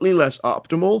slightly less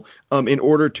optimal in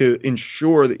order to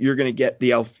ensure that you're going to get the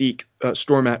Alfiq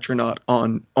Storm Atronaut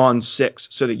on 6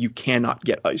 so that you cannot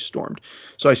get Ice Stormed.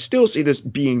 So I still see this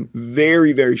being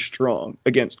very, very strong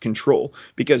against control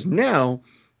because now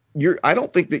I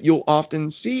don't think that you'll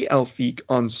often see Alfiq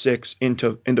on 6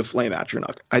 into Flame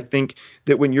Atronach. I think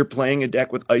that when you're playing a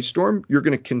deck with Ice Storm, you're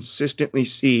going to consistently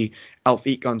see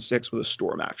Alfiq on 6 with a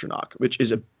Storm Atronach, which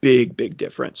is a big, big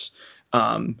difference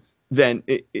than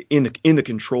in the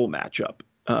control matchup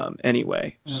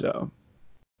anyway. Yeah. So.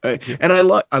 And I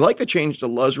like the change to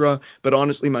Luzra, but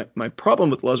honestly, my problem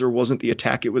with Luzra wasn't the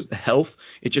attack, it was the health.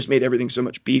 It just made everything so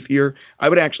much beefier. I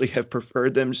would actually have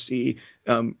preferred them see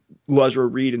Luzra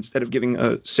read instead of giving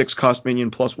a 6-cost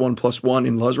minion +1/+1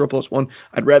 in Luzra +1.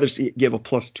 I'd rather see it give a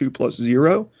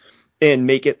 +2/+0 and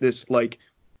make it this like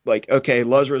okay,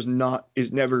 Luzra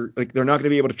is never like they're not going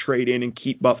to be able to trade in and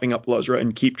keep buffing up Luzra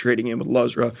and keep trading in with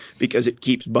Luzra because it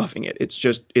keeps buffing it.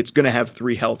 It's going to have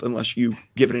 3 health unless you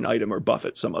give it an item or buff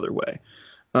it some other way.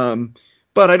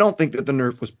 But I don't think that the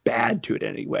nerf was bad to it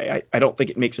anyway. I don't think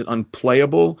it makes it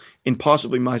unplayable, and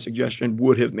possibly my suggestion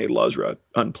would have made Luzra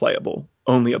unplayable.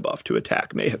 Only a buff to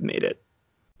attack may have made it.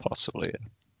 Possibly.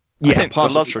 Yeah, I think the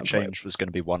Luzra change was going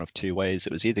to be one of 2 ways.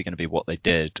 It was either going to be what they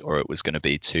did, or it was going to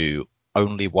be to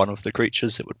only one of the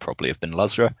creatures. It would probably have been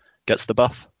Luzra gets the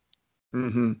buff.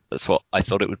 Mm-hmm. That's what I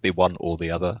thought it would be, one or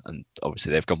the other, and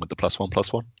obviously they've gone with the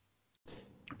 +1/+1.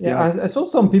 Yeah. I saw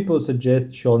some people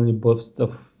suggest she only buffs the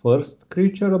first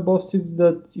creature above 6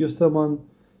 that you summon.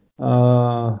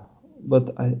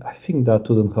 But I think that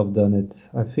wouldn't have done it.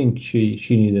 I think she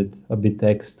needed a bit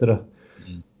extra.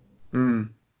 Mm. Mm.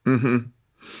 Hmm.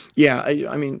 Yeah,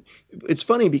 I mean, it's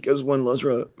funny because when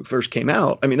Luzra first came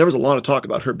out, I mean, there was a lot of talk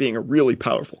about her being a really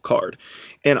powerful card,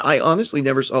 and I honestly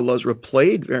never saw Luzra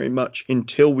played very much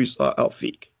until we saw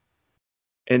Alfiq.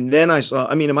 And then I saw,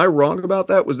 I mean, am I wrong about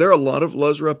that? Was there a lot of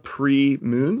Luzra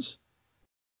pre-Moons?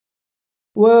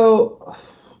 Well,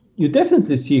 you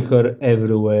definitely see her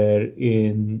everywhere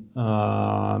in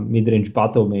mid-range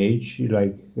battle mage.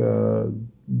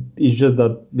 It's just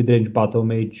that mid-range battle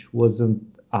mage wasn't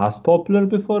as popular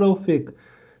before Elfic,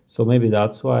 so maybe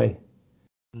that's why.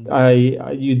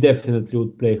 You definitely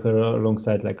would play her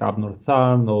alongside like Abnor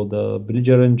Tharn or the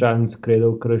Belligerent Giants,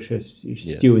 Cradle Crushers. Is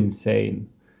Yeah. still insane.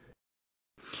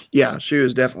 Yeah, she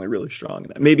was definitely really strong in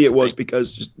that. Maybe it I was think,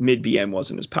 because just mid BM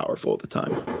wasn't as powerful at the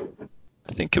time.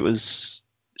 I think it was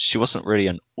she wasn't really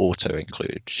an auto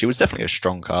include. She was definitely a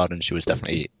strong card and she was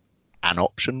definitely an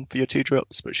option for your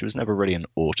 2-drops, but she was never really an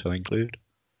auto include.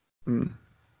 Mm.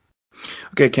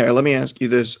 Okay, Kara, let me ask you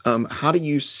this. How do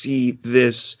you see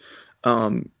this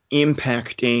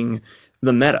impacting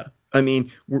the meta? I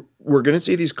mean, we're going to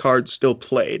see these cards still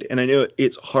played, and I know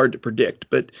it's hard to predict,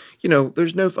 but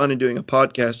there's no fun in doing a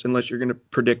podcast unless you're going to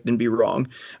predict and be wrong.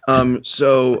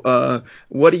 So,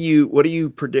 what do you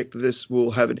predict this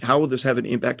will have? How will this have an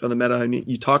impact on the meta? I mean,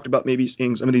 you talked about maybe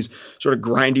seeing some of these sort of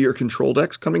grindier control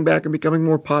decks coming back and becoming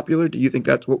more popular. Do you think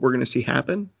that's what we're going to see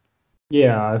happen?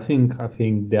 Yeah, I think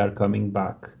they are coming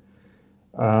back.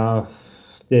 Uh,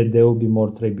 there will be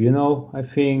more Tribunal. I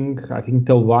think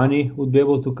Telvanni would be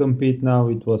able to compete now.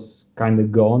 It was kind of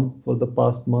gone for the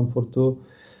past month or two.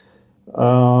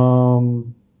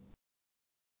 Um,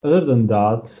 Other than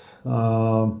that,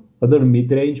 other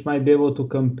mid-range might be able to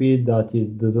compete that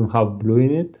it doesn't have blue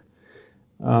in it.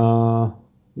 Uh,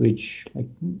 which like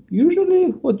usually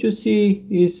what you see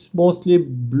is mostly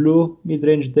blue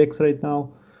mid-range decks right now.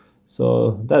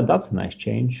 So that's a nice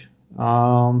change.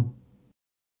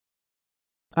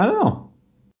 I don't know.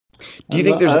 Do you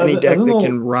think there's any I deck don't that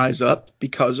can know. rise up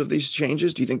because of these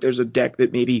changes? Do you think there's a deck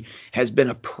that maybe has been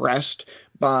oppressed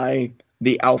by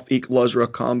the Alfiq Luzra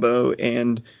combo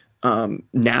and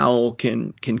now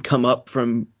can come up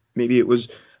from maybe it was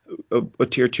a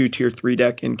tier two, tier three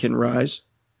deck and can rise?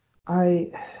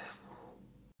 I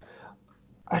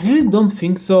I really don't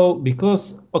think so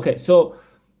because okay, so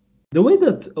the way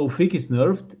that Ophic is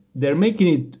nerfed, they're making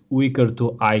it weaker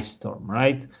to Ice Storm,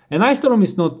 right? And Ice Storm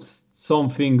is not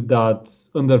something that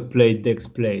underplayed decks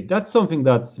play. That's something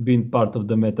that's been part of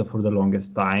the meta for the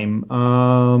longest time.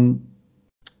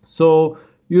 So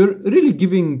you're really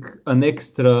giving an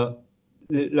extra,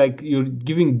 like you're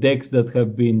giving decks that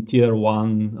have been tier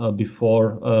one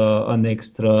before an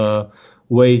extra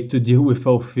way to deal with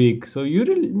Ophic. So you're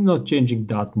really not changing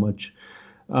that much.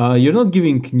 You're not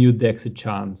giving new decks a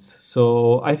chance.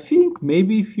 So I think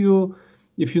maybe if you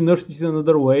nerf it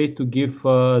another way to give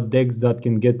decks that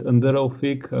can get under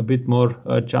Elfic a bit more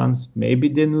chance, maybe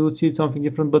then we will see something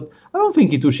different. But I don't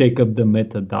think it will shake up the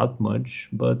meta that much.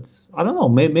 But I don't know.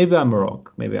 Maybe I'm wrong.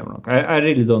 Maybe I'm wrong. I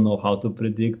really don't know how to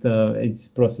predict. It's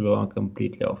possible I'm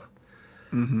completely off.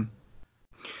 Hmm.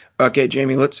 Okay,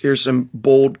 Jamie, let's hear some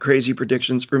bold, crazy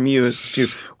predictions from you as to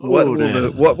Oh dear.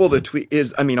 what will the tweet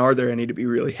is. I mean, are there any to be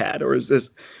really had, or is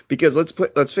this because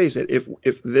let's face it,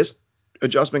 if this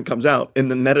adjustment comes out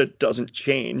and the meta doesn't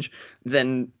change,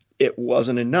 then it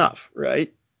wasn't enough,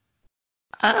 right?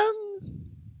 Um,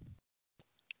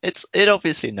 it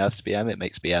obviously nerfs BM. It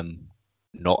makes BM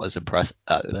not as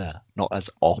not as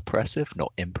oppressive,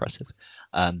 not impressive.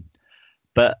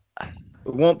 But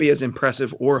It won't be as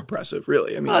impressive or oppressive,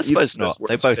 really. I mean, I either suppose of those not.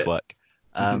 They words both fit. work.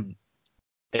 Hmm.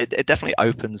 It definitely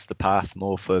opens the path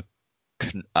more for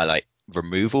like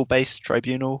removal based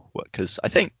tribunal because I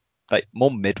think like more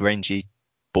mid-rangey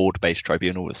board based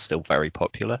tribunal is still very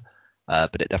popular,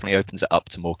 but it definitely opens it up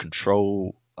to more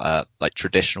control, like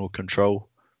traditional control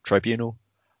tribunal.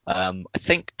 I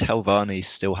think Telvanni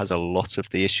still has a lot of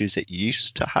the issues it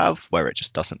used to have, where it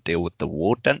just doesn't deal with the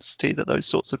ward density that those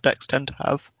sorts of decks tend to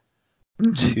have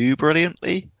Hmm. too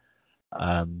brilliantly.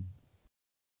 Um,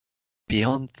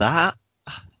 Beyond that,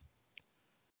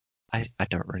 I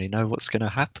don't really know what's going to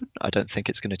happen. I don't think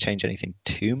it's going to change anything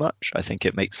too much. I think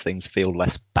it makes things feel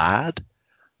less bad.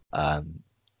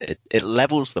 It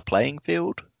levels the playing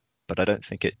field, but I don't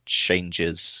think it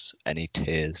changes any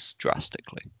tiers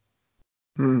drastically.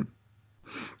 Hmm.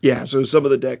 Yeah, so some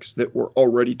of the decks that were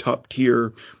already top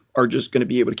tier are just going to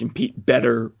be able to compete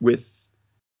better with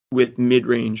mid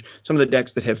range. Some of the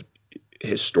decks that have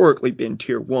historically been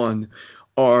tier one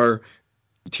are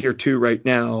tier two right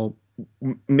now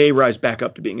may rise back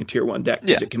up to being a tier 1 deck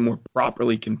because Yeah. it can more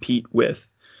properly compete with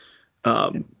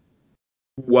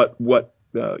what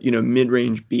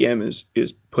mid-range BM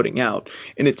is putting out.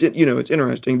 And it's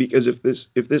interesting because if this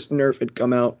nerf had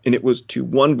come out and it was to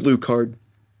 1 blue card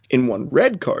and 1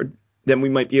 red card, then we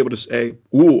might be able to say,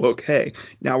 ooh, okay,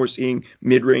 now we're seeing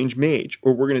mid-range mage,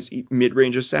 or we're going to see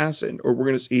mid-range assassin, or we're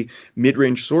going to see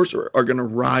mid-range sorcerer are going to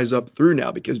rise up through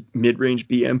now because mid-range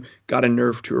BM got a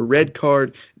nerf to a red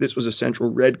card. This was a central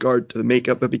red card to the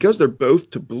makeup, but because they're both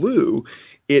to blue,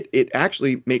 it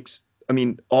actually makes, I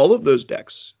mean, all of those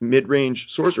decks,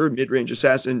 mid-range sorcerer, mid-range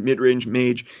assassin, mid-range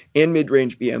mage, and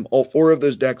mid-range BM, all 4 of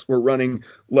those decks were running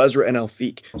Lezra and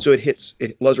Alfiq. So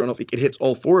Lezra and Alfiq, it hits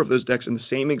all 4 of those decks in the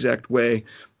same exact way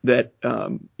that,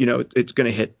 it's going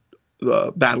to hit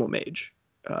the battle mage.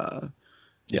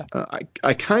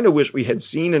 I kind of wish we had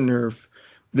seen a nerf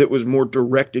that was more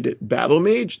directed at battle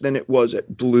mage than it was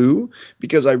at blue,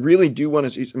 because I really do want to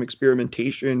see some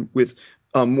experimentation with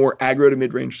more aggro to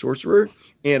mid-range sorcerer,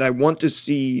 and I want to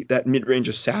see that mid-range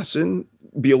assassin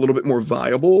be a little bit more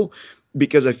viable,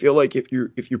 because I feel like if you're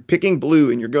picking blue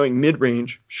and you're going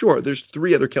mid-range, sure, there's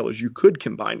 3 other colors you could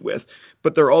combine with,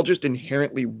 but they're all just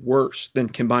inherently worse than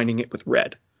combining it with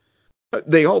red.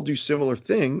 They all do similar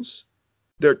things.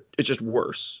 It's just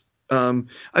worse.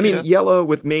 Yellow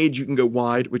with mage you can go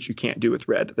wide, which you can't do with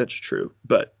red. That's true,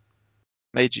 but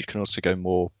mage you can also go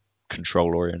more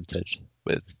control oriented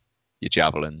with your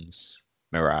javelins,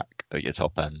 Mirak at your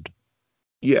top end.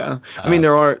 Yeah,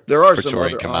 there are some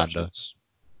other Commander. options,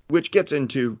 which gets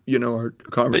into our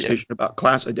conversation about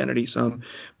class identity some,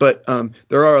 but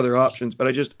there are other options. But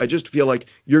I just feel like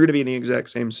you're going to be in the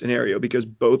exact same scenario because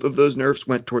both of those nerfs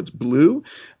went towards blue.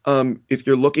 If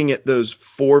you're looking at those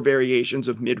 4 variations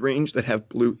of mid range that have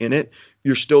blue in it,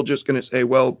 you're still just going to say,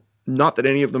 well, not that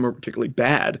any of them are particularly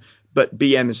bad, but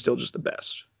BM is still just the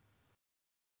best.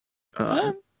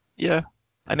 Yeah,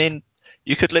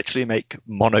 you could literally make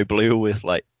mono blue with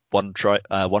like one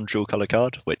dual color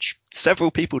card, which several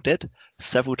people did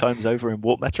several times over in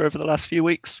Warp Meta over the last few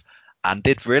weeks and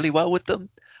did really well with them.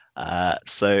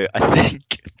 So I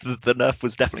think the nerf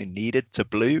was definitely needed to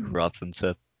blue rather than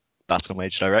to battle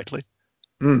mage directly.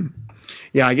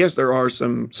 Yeah, I guess there are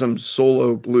some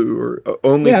solo blue or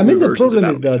only blue the versions problem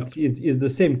of is that it's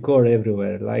the same core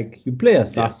everywhere. Like you play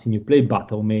assassin, you play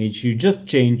battle mage, you just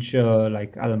change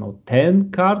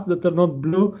 10 cards that are not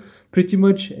blue pretty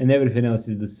much, and everything else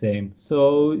is the same.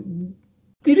 So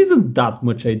there isn't that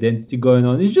much identity going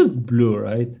on. It's just blue,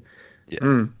 right?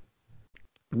 Yeah.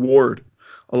 Ward.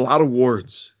 A lot of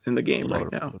wards in the game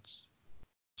right now. That's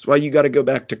why you got to go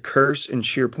back to Curse and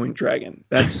Shearpoint Dragon.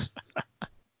 That's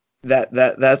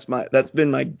that's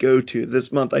been my go-to.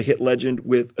 This month I hit Legend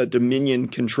with a Dominion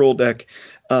control deck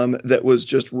that was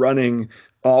just running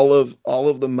all of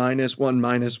the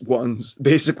 -1/-1s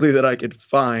basically that I could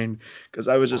find, because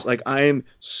I was just like, I am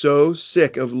so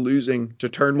sick of losing to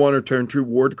turn 1 or turn 2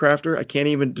 Wardcrafter. I can't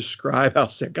even describe how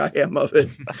sick I am of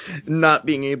it, not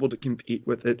being able to compete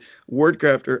with it.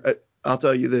 Wardcrafter, I'll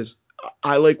tell you this,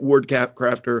 I like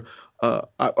Wardcrafter.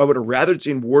 I would have rather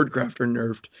seen Wardcrafter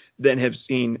nerfed than have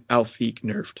seen Alfiq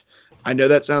nerfed. I know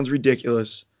that sounds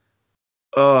ridiculous.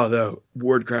 Oh, though,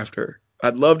 Wardcrafter.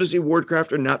 I'd love to see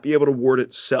Wardcrafter not be able to ward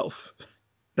itself.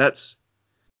 That's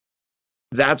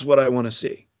what I want to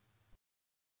see.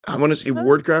 I want to see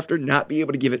Wardcrafter not be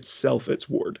able to give itself its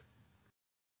ward.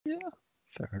 Yeah,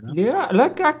 fair enough. Yeah,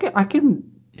 like I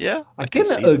can. Yeah, I can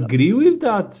agree with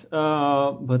that,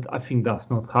 but I think that's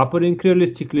not happening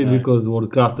realistically because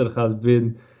Wardcrafter has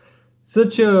been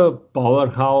such a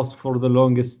powerhouse for the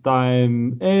longest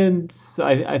time, and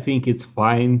I think it's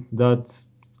fine that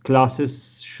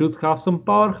classes should have some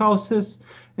powerhouses,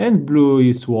 and blue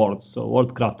is Ward, so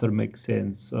Wardcrafter makes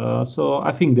sense. So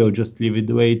I think they'll just leave it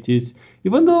the way it is,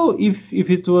 even though if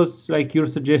it was like you're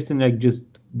suggesting, like just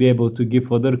be able to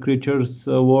give other creatures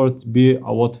Ward, be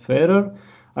a lot fairer.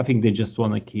 I think they just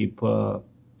want to keep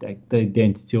like the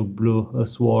identity of blue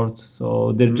as Ward,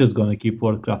 so they're just going to keep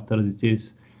Wardcrafter as it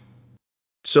is.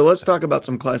 So let's talk about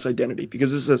some class identity,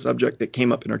 because this is a subject that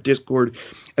came up in our Discord.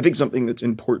 I think something that's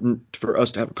important for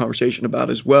us to have a conversation about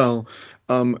as well.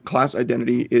 Class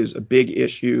identity is a big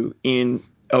issue in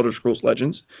Elder Scrolls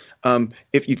Legends.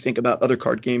 If you think about other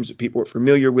card games that people are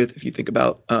familiar with, if you think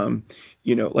about,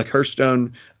 like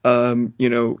Hearthstone,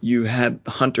 you had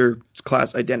Hunter. Its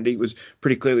class identity was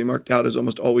pretty clearly marked out as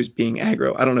almost always being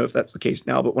aggro. I don't know if that's the case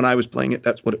now, but when I was playing it,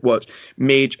 that's what it was.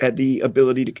 Mage had the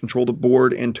ability to control the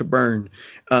board and to burn.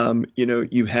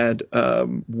 You had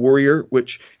Warrior,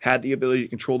 which had the ability to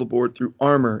control the board through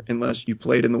armor, unless you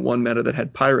played in the one meta that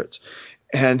had pirates.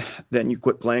 and then you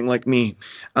quit playing like me.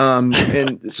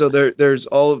 And so there's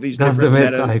all of these That's the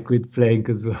different meta meta I quit playing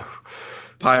as well.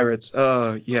 pirates.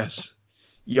 Yes.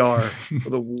 Yar,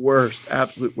 the worst,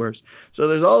 absolute worst. So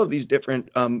there's all of these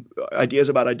different ideas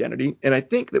about identity, and I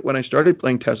think that when I started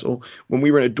playing Tessel, when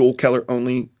we were in a dual Keller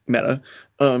only meta,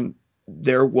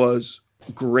 there was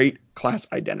great class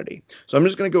identity. So I'm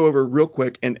just going to go over real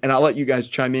quick, and I'll let you guys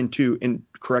chime in too and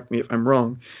correct me if I'm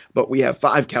wrong. But we have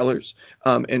 5 Kellers,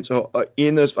 and so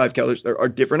in those 5 Kellers there are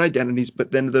different identities,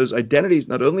 but then those identities,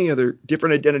 not only are there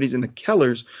different identities in the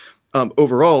Kellers,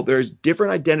 overall, there's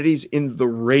different identities in the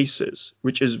races,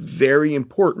 which is very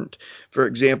important. For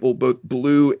example, both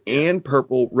blue and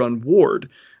purple run Ward,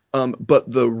 but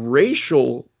the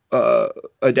racial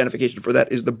identification for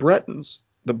that is the Bretons.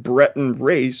 The Breton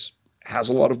race has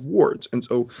a lot of wards, and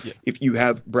so if you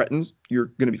have Bretons, you're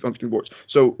going to be functioning wards.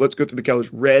 So let's go through the Kellers.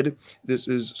 Red, this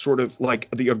is sort of like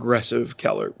the aggressive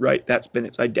Keller, right? That's been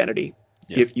its identity.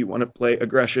 If you want to play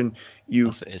aggression,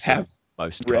 you have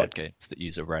most red. Card games that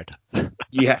use a red.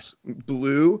 Yes,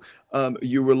 blue.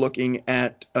 You were looking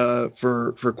at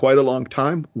for quite a long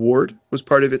time. Ward was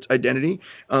part of its identity,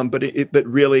 but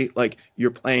really like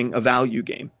you're playing a value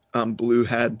game. Blue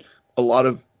had a lot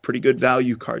of pretty good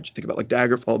value cards. You think about like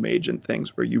Daggerfall Mage and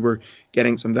things where you were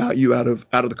getting some value out of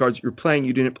the cards that you're playing.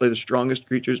 You didn't play the strongest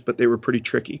creatures, but they were pretty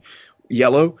tricky.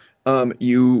 Yellow,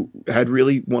 you had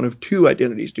really one of 2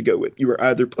 identities to go with. You were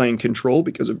either playing control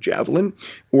because of Javelin,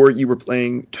 or you were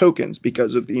playing tokens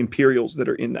because of the Imperials that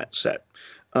are in that set.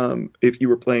 If you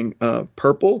were playing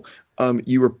purple,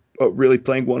 you were really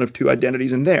playing one of 2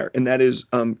 identities in there, and that is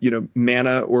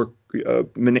mana or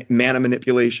mana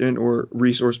manipulation or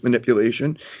resource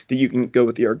manipulation that you can go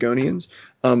with the Argonians,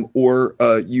 or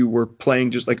you were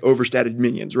playing just like overstated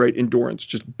minions, right? Endurance,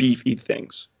 just beefy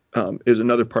things. Is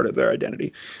another part of their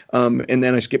identity. And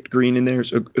then I skipped green in there.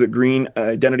 So the green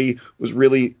identity was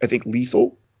really, I think,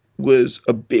 lethal was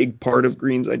a big part of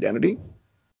green's identity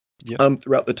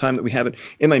throughout the time that we have it.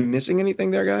 Am I missing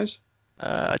anything there, guys?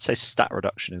 I'd say stat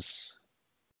reduction is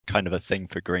kind of a thing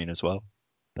for green as well.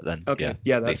 But then,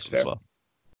 that's fair. as well.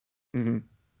 Mm-hmm.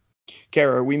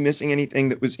 Kara, are we missing anything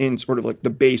that was in sort of like the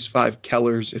base 5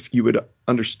 Kellers if you would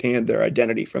understand their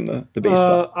identity from the base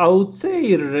 5? I would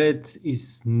say red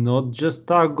is not just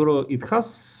aggro. It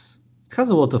has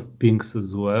a lot of pinks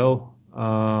as well.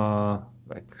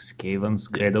 Like Skavens,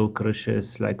 Cradle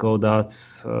Crushes, like all that.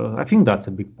 I think that's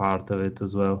a big part of it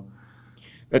as well.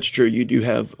 That's true. You do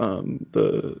have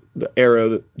the arrow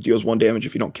that deals 1 damage.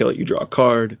 If you don't kill it, you draw a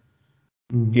card.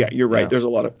 Mm-hmm. Yeah, you're right. There's a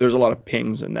lot of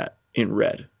pings in that in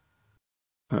red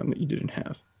that you didn't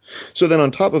have. So then on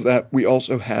top of that, we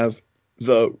also have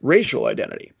the racial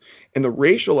identity. And the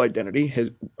racial identity has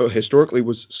historically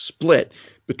was split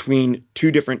between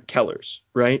 2 different Kellers,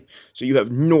 right? So you have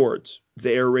Nords.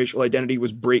 Their racial identity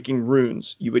was breaking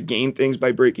runes. You would gain things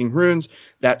by breaking runes.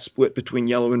 That split between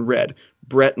yellow and red.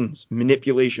 Bretons,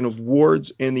 manipulation of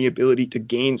wards and the ability to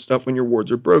gain stuff when your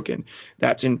wards are broken.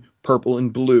 That's in purple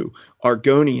and blue.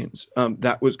 Argonians,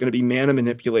 that was going to be mana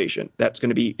manipulation. That's going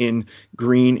to be in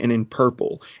green and in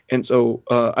purple. And so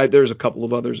there's a couple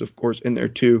of others, of course, in there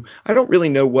too. I don't really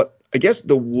know what. I guess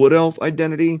the Wood Elf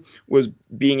identity was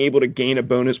being able to gain a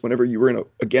bonus whenever you were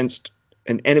against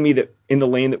an enemy that in the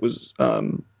lane that was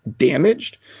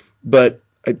damaged. But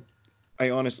I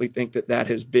honestly think that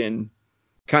has been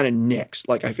kind of nixed.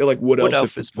 Like I feel like Wood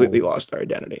Elves have completely lost their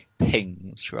identity.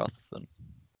 Pings rather than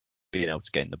being able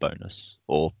to gain the bonus,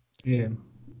 or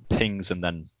pings and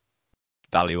then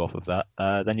value off of that.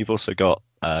 Then you've also got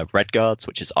Red Guards,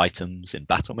 which is items in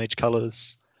Battle Mage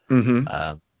colors.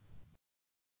 Mm-hmm.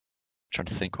 Trying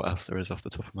to think what else there is off the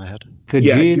top of my head.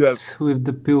 Khajiit you have with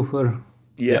the Pilfer.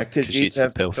 Yeah, Khajiit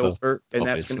have the Pilfer, and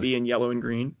that's going to be in yellow and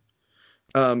green.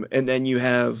 And then you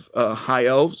have High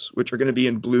Elves, which are going to be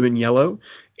in blue and yellow,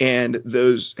 and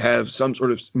those have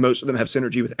most of them have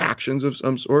synergy with actions of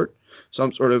some sort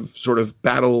of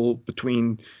battle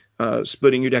between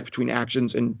splitting your deck between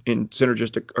actions and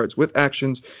synergistic cards with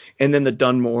actions. And then the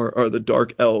Dunmore are the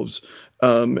Dark Elves.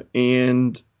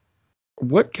 And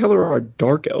what color are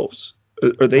Dark Elves?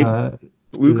 Are they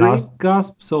blue-green? Last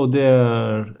Gasp, so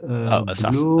they're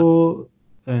blue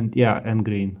and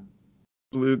green.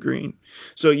 Blue-green.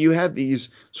 So you have these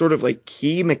sort of like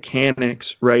key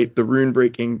mechanics, right? The rune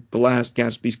breaking, the Last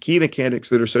Gasp, these key mechanics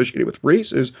that are associated with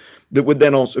races that would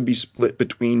then also be split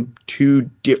between two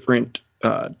different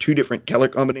Keller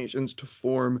combinations to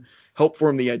help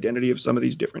form the identity of some of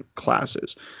these different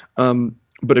classes.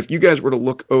 But if you guys were to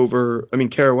look over, I mean,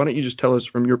 Kara, why don't you just tell us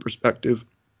from your perspective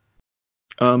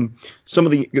some of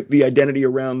the identity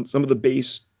around some of the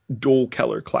base dual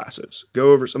color classes.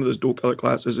 Go over some of those dual color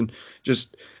classes and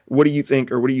just what do you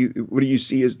think, or what do you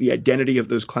see as the identity of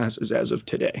those classes as of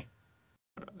today?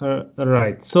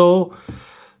 Right. So,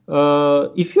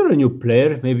 if you're a new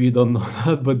player, maybe you don't know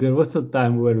that, but there was a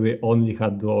time where we only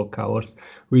had dual colors.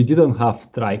 We didn't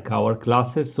have tri-color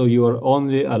classes, so you were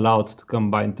only allowed to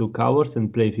combine 2 colors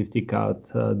and play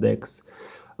 50-card decks.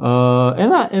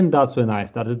 And that's when I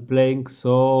started playing.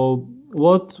 So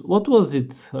what was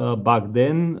it back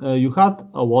then? You had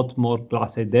a lot more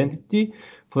class identity.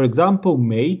 For example,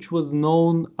 Mage was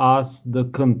known as the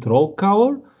control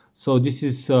color. So this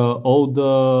is all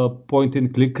the point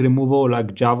and click removal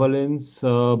like javelins,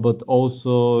 but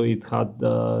also it had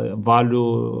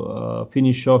value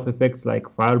finish off effects like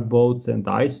fireboats and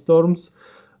ice storms.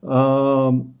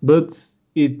 But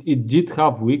it did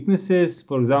have weaknesses.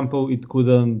 For example, it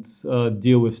couldn't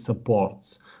deal with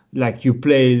supports. Like you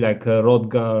play like a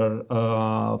Rodgar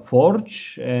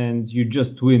Forge and you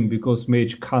just win because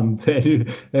Mage can't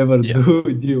ever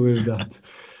deal with that.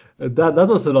 That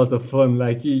was a lot of fun.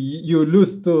 Like you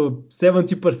lose to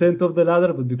 70% of the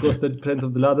ladder, but because 30%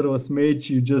 of the ladder was Mage,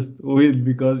 you just win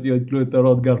because you include a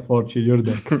Rodgar Forge in your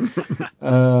deck.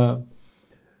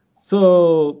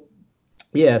 So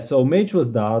Mage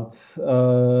was that.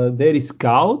 There is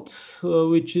Scout,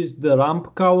 which is the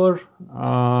ramp cover.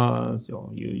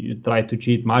 So you try to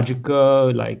cheat Magicka,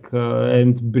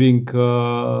 and bring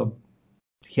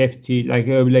hefty,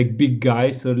 like big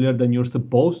guys earlier than you're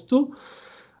supposed to.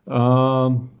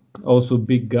 Also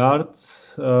big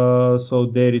guards. So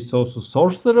there is also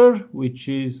Sorcerer, which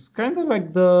is kind of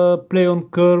like the play on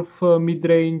curve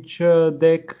mid-range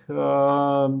deck.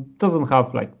 Doesn't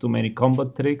have like too many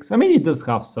combat tricks. I mean, it does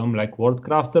have some like Word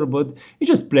Crafter, but you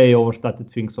just play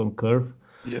overstated things on curve.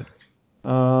 Yeah.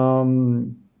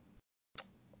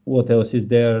 What else is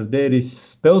there? There is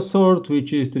Spell Sword,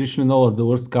 which is traditionally known as the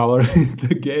worst cover in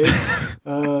the game.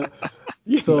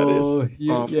 So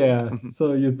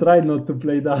you try not to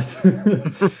play that.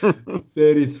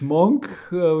 There is Monk,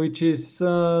 which is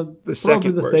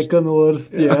probably the second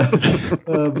worst. Yeah.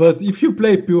 But if you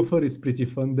play Pilfer, it's pretty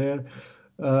fun there.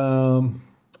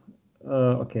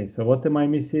 Okay, so what am I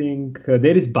missing?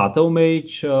 There is Battle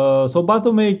Mage. So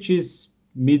Battle Mage is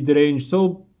mid-range,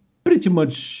 so pretty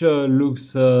much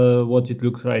looks what it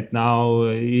looks right now.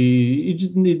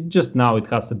 Just now it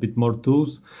has a bit more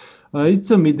tools.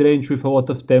 It's a mid-range with a lot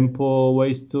of tempo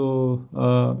ways to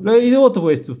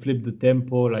flip the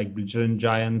tempo, like Belligerent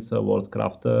Giants, World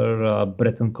Crafter,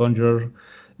 Breton Conjurer.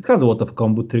 It has a lot of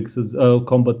combat tricks as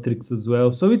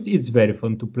well, so it's very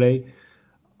fun to play.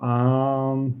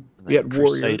 We had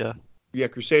Crusader. Yeah,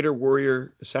 Crusader,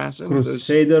 Warrior, Assassin.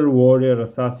 Crusader, Warrior,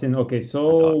 Assassin. Okay,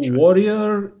 so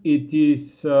Warrior, it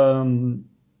is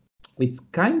it's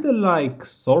kind of like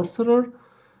Sorcerer.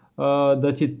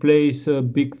 That it plays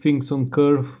big things on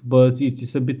curve, but it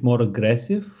is a bit more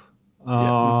aggressive.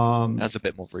 It has a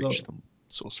bit more reach than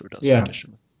Sorcerer does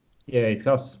traditionally. Yeah, it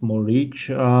has more reach.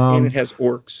 And it has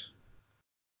Orcs.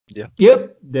 Yeah.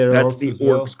 Yep, that's the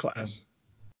Orcs class.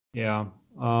 Yeah.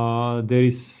 There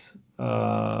is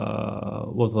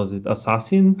what was it?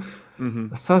 Assassin.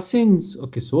 Mm-hmm. Assassins.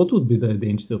 Okay, so what would be the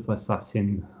identity of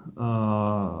Assassin?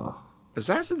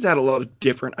 Assassins had a lot of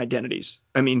different identities.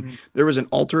 I mean, there was an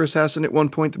Altar Assassin at one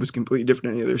point that was completely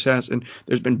different than any other Assassin.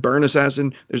 There's been Burn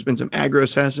Assassin. There's been some Aggro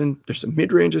Assassin. There's some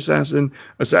Mid-Range Assassin.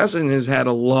 Assassin has had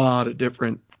a lot of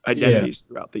different identities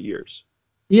throughout the years.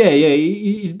 Yeah,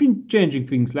 he's been changing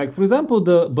things. Like, for example,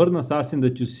 the Burn Assassin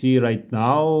that you see right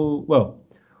now, well,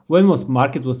 when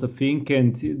Market was a thing,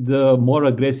 and the more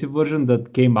aggressive version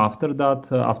that came after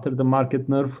that, after the Market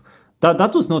nerf,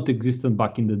 that was not existent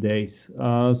back in the days.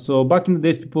 So back in the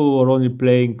days, people were only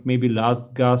playing maybe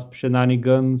Last Gasp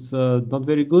shenanigans, not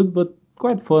very good, but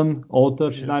quite fun. Altar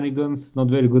shenanigans, not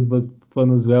very good, but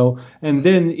fun as well. And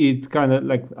then it kind of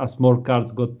like, as more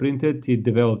cards got printed, it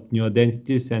developed new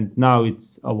identities, and now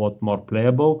it's a lot more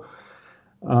playable.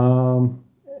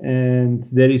 And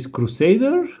there is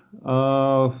Crusader.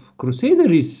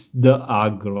 Crusader is the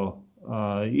aggro.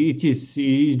 It's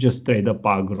just straight up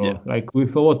aggro, like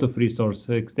with a lot of resource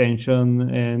extension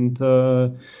and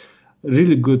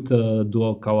really good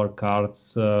dual color cards.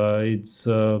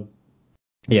 So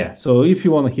if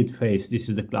you want to hit face, this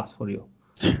is the class for you.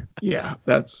 Yeah,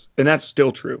 that's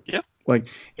still true. Yeah.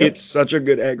 It's such a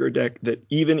good aggro deck that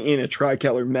even in a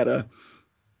tricolor meta,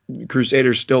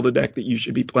 Crusader's still the deck that you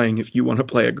should be playing if you want to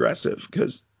play aggressive,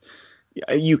 because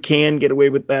you can get away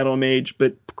with Battle Mage,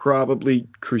 but probably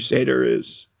Crusader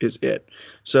is it.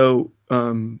 So,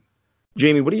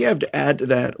 Jamie, what do you have to add to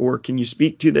that? Or can you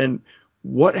speak to then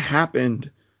what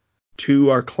happened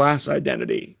to our class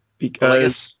identity?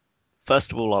 Because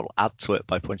first of all, I'll add to it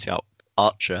by pointing out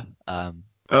Archer. Oh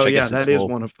I yeah, guess that is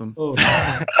one of them. Oh,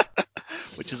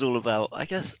 which is all about, I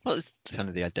guess, well, it's kind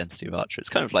of the identity of Archer. It's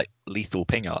kind of like Lethal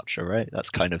Ping Archer, right? That's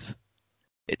kind of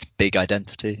its big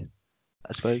identity,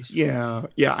 I suppose. Yeah,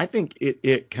 I think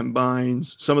it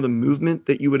combines some of the movement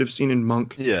that you would have seen in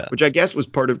Monk, Yeah. which I guess was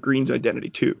part of Green's identity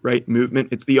too, right? Movement.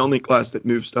 It's the only class that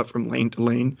moves stuff from lane to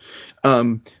lane.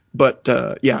 But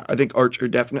I think Archer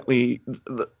definitely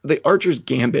the Archer's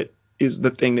Gambit is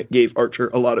the thing that gave Archer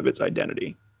a lot of its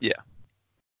identity. Yeah.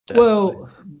 Definitely. well,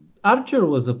 Archer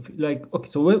was okay.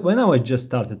 So when I just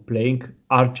started playing,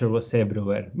 Archer was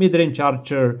everywhere. Mid-range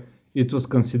Archer, it was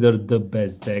considered the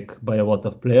best deck by a lot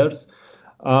of players,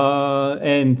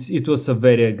 and it was a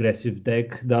very aggressive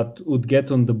deck that would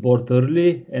get on the board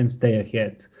early and stay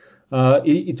ahead.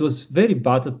 It was very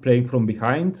bad at playing from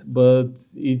behind, but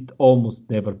it almost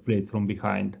never played from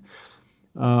behind.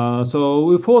 So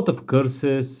we fought of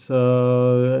curses,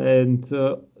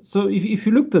 so if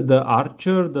you looked at the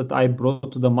archer that I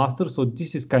brought to the master, so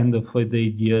this is kind of the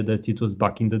idea that it was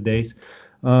back in the days,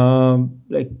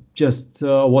 like just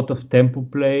a lot of tempo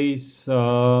plays,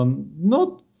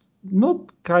 not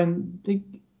kind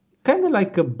of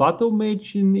like a battle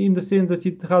mage in the sense that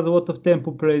it has a lot of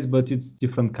tempo plays, but it's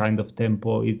different kind of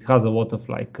tempo. It has a lot of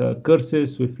like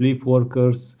curses with leaf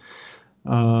workers.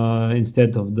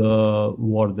 Instead of the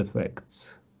ward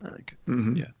effects.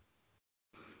 Mm-hmm. Yeah.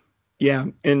 Yeah,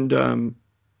 and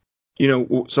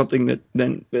something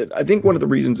that I think one of the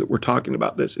reasons that we're talking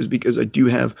about this is because I do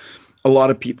have a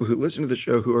lot of people who listen to the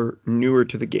show who are newer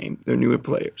to the game. They're newer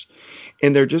players,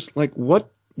 and they're just like, what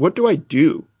do I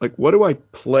do? Like, what do I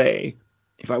play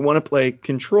if I want to play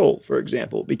Control, for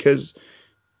example? Because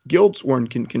Guildsworn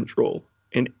can control,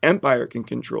 and Empire can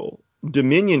control,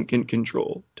 Dominion can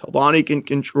control, Talbani can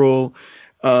control.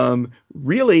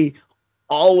 Really,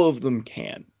 all of them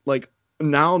can. Like,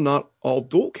 now, not all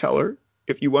dual color.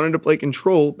 If you wanted to play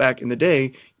Control back in the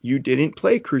day, you didn't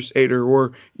play Crusader,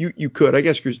 or you could. I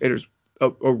guess Crusader's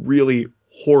a really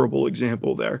horrible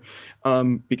example there,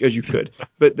 because you could.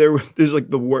 But there's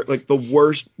like the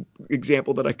worst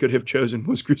example that I could have chosen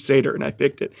was Crusader, and I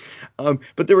picked it.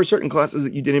 But there were certain classes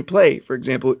that you didn't play. For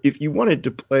example, if you wanted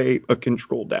to play a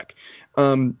Control deck.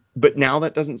 But now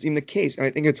that doesn't seem the case. And I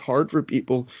think it's hard for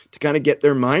people to kind of get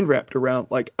their mind wrapped around,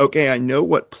 like, okay, I know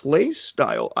what play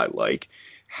style I like.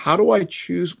 How do I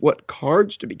choose what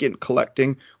cards to begin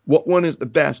collecting? What one is the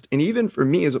best? And even for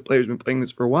me as a player who's been playing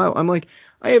this for a while, I'm like,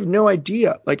 I have no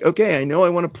idea. Like, okay, I know I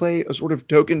want to play a sort of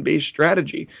token-based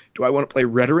strategy. Do I want to play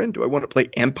Redoran? Do I want to play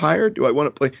Empire? Do I want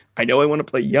to play... I know I want to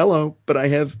play Yellow, but I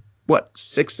have,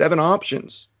 6, 7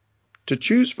 options to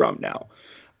choose from now.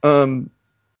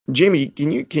 Jamie,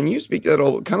 can you speak to that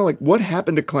all? Kind of like what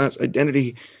happened to class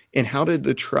identity and how did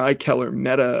the tri-color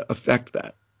meta affect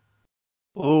that?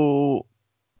 Oh,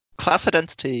 class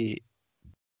identity,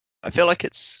 I feel like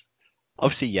it's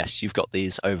obviously, yes, you've got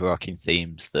these overarching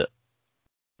themes that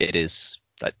it is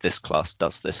that this class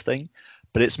does this thing,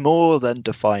 but it's more than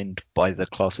defined by the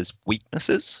class's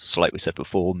weaknesses. So like we said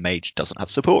before, Mage doesn't have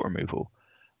support removal.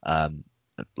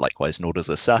 Likewise, Norda's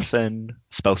Assassin,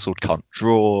 Spellsword can't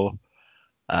draw,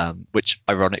 which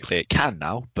ironically it can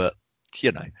now, but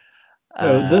you know.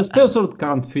 The Spellsword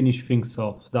can't finish things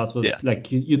off. That was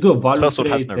like you do a value Spellsword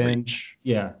plate has no and reach.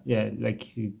 like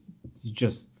he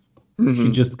just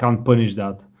can't punish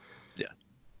that.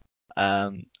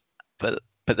 Yeah.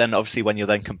 But then obviously when you're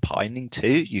then combining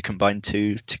two, you combine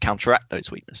two to counteract those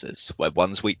weaknesses, where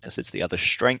one's weakness is the other's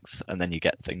strength, and then you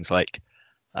get things like,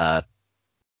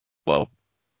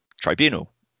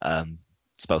 Tribunal.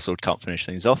 Spellsword can't finish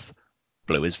things off.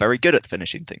 Blue is very good at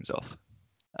finishing things off.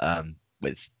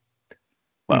 With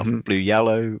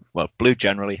blue-yellow, blue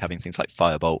generally having things like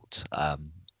Firebolt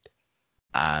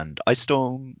and Ice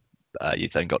Storm.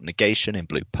 You've then got Negation in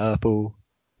blue-purple.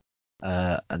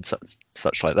 And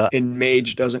such like that. And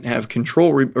Mage doesn't have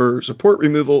control or support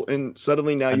removal, and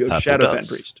suddenly now you have Shadow Fan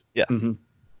Priest. Yeah. Mm-hmm.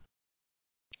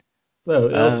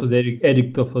 Well, also the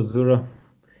Edict of Azura.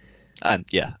 And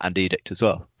Edict as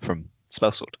well from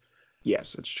Spellsword.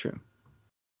 Yes, that's true.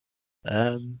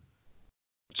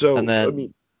 So and then, I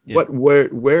mean,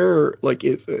 where like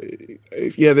if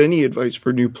you have any advice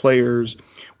for new players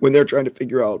when they're trying to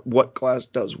figure out what class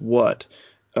does what,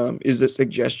 is the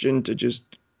suggestion to just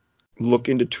look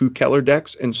into 2 Keller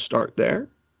decks and start there?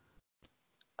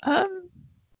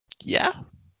 Yeah,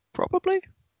 probably.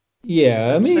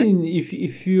 Yeah, I mean,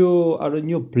 if you are a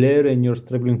new player and you're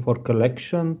struggling for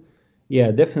collection, yeah,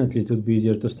 definitely it would be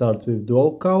easier to start with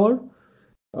dual color.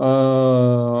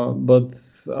 But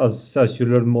as you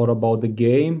learn more about the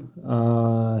game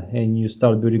and you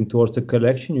start building towards a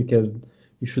collection,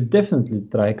 you you should definitely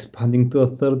try expanding to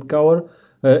a third cover,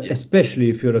 especially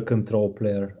if you're a control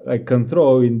player. Like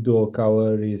control in dual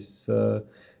cover is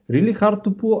really hard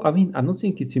to pull. I mean, I'm not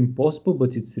saying it's impossible,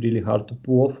 but it's really hard to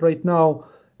pull off right now,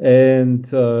 and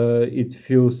it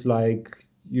feels like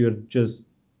you're just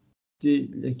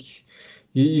like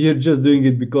you're just doing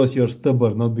it because you're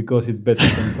stubborn, not because it's better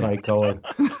than tri-cover.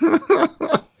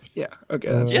 Yeah, okay,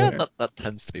 that's Yeah, fair. that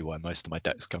tends to be where most of my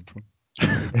decks come from.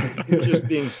 You're just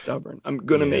being stubborn. I'm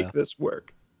gonna Yeah. make this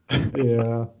work.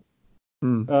 Yeah.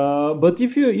 Hmm. But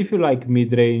if you like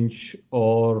mid range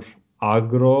or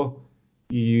aggro,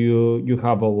 you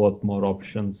have a lot more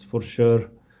options for sure.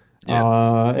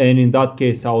 Yeah. And in that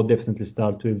case, I would definitely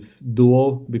start with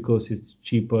duo because it's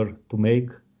cheaper to make.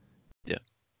 Yeah.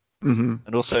 Mm-hmm.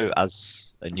 And also,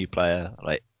 as a new player,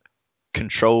 like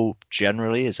control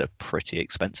generally is a pretty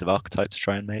expensive archetype to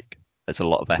try and make. There's a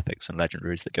lot of epics and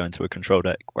legendaries that go into a control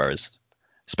deck, whereas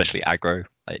especially aggro,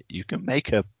 like you can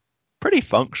make a pretty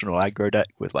functional aggro deck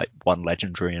with like 1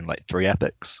 legendary and like 3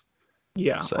 epics.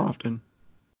 Yeah, So, often.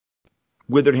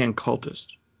 Withered Hand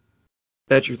Cultist.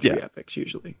 That's your 3 Yeah. epics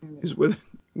usually. Is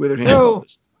Withered Hand Well,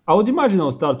 Cultist. I would imagine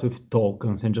I'll start with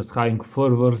tokens and just hiring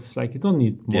fervors. Like you don't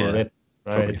need more Yeah, reps,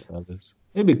 probably right? feathers.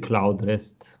 Maybe Cloud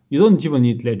Rest. You don't even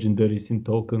need legendaries in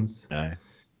tokens. No.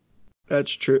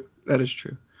 That's true. That is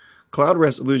true. Cloud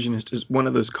Rest Illusionist is one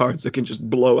of those cards that can just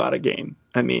blow out a game.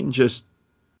 I mean, just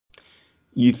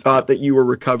you thought that you were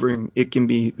recovering,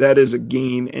 that is a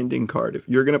game ending card. If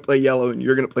you're going to play yellow and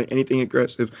you're going to play anything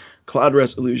aggressive, Cloud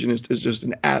Rest Illusionist is just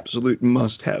an absolute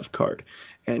must have card.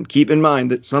 And keep in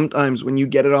mind that sometimes when you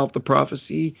get it off the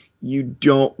prophecy, you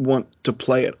don't want to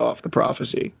play it off the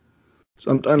prophecy.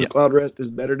 Sometimes Cloud Rest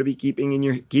is better to be keep it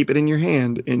in your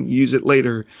hand and use it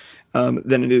later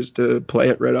than it is to play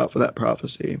it right off of that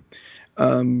prophecy.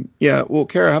 Yeah, well,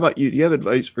 Kara, how about you? Do you have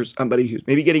advice for somebody who's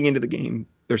maybe getting into the game?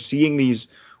 They're seeing these,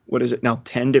 what is it now,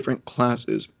 10 different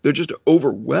classes. They're just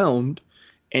overwhelmed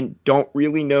and don't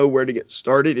really know where to get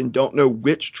started and don't know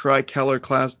which tricolor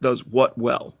class does what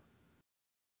well.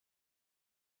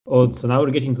 Oh, so now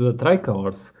we're getting to the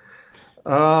tricolors.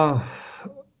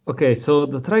 Okay, so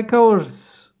the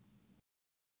tricolors,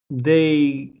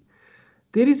 they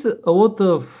there is a lot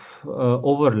of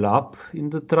overlap in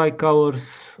the tricolors.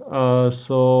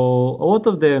 So a lot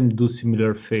of them do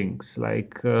similar things.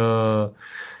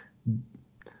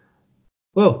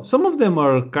 Well, some of them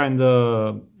are kind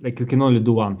of like you can only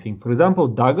do one thing. For example,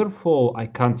 Daggerfall, I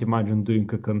can't imagine doing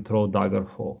a control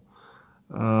Daggerfall.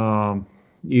 Um,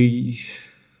 you,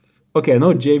 okay, I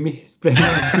know Jamie is playing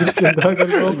Egyptian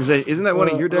Daggerfall. Isn't that one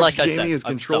of your decks, Like I Jamie, said, is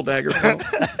I'm Control stubborn.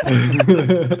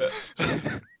 Daggerfall?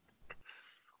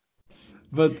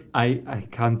 But I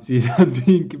can't see that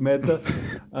being meta.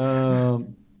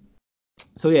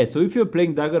 So yeah, so if you're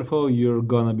playing Daggerfall, you're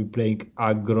gonna be playing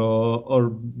aggro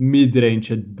or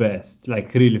mid-range at best,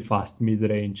 like really fast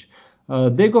mid-range.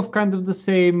 Dagoff kind of the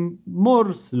same,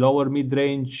 more slower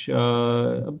mid-range,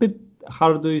 a bit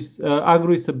harder.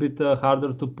 Aggro is a bit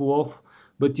harder to pull off,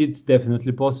 but it's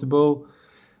definitely possible.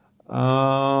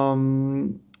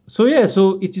 So yeah,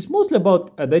 so it is mostly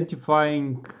about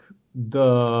identifying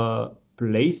the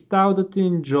play style that you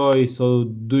enjoy. So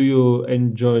do you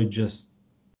enjoy just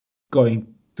going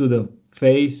to the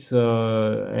face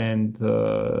and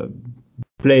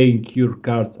playing your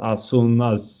cards as soon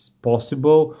as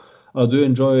possible? Do you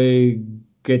enjoy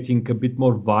getting a bit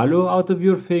more value out of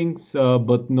your things,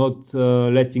 but not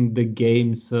letting the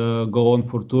games go on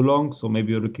for too long? So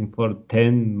maybe you're looking for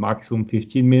 10, maximum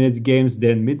 15 minutes games,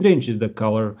 then mid-range is the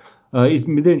color. Is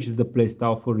mid-range is the play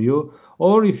style for you?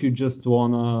 Or if you just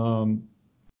wanna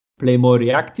play more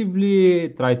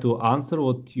reactively, try to answer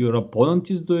what your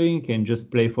opponent is doing, and just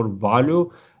play for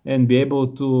value and be able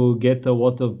to get a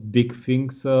lot of big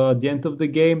things at the end of the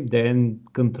game, then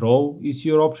control is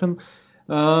your option.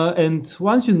 And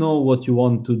once you know what you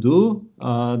want to do,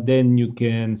 then you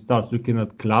can start looking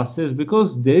at classes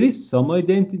because there is some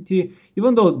identity,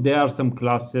 even though there are some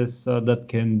classes that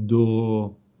can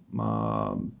do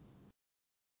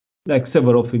like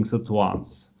several things at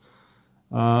once.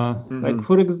 Like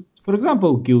for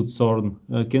example, Guildthorn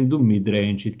can do mid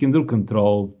range. It can do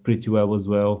control pretty well as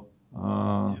well.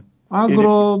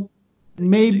 Aggro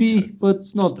maybe, but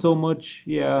not so much.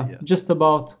 Yeah, just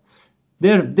about.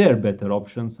 They're better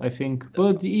options, I think.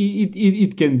 But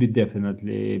it can be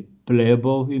definitely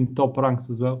playable in top ranks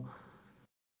as well.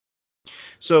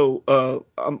 So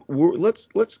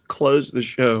let's close the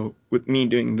show with me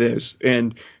doing this.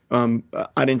 And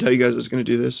I didn't tell you guys I was going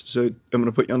to do this, so I'm going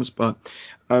to put you on the spot.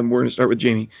 We're going to start with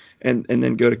Jamie and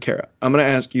then go to Kara. I'm going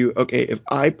to ask you, okay, if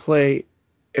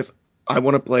I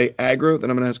want to play aggro, then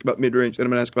I'm going to ask about mid-range, then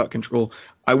I'm going to ask about control.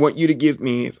 I want you to give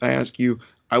me, if I ask you,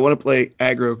 I want to play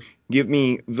aggro, give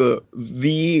me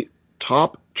the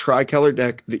top Tricolor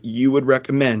deck that you would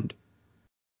recommend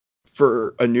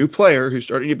for a new player who's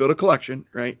starting to build a collection,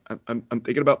 right? I'm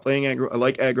thinking about playing aggro. I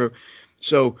like aggro.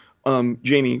 So,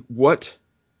 Jamie, what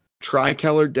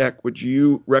Tricolor deck would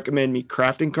you recommend me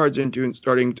crafting cards into and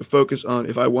starting to focus on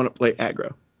if I want to play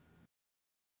aggro?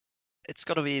 It's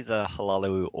got to be the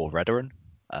Halalu or Redoran.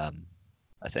 I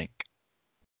think.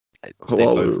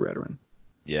 Halalu, Redoran.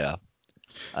 Yeah.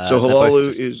 So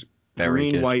Halalu is very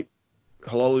green, good. white.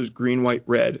 Halalu's green, white,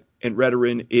 red, and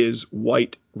Redoran is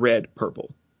white, red,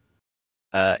 purple.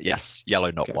 Yes,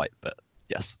 yellow, not Okay. white, but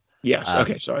yes. Yes.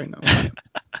 Okay. Sorry. No.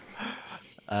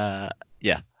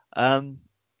 Yeah.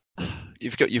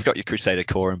 You've got your Crusader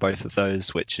core in both of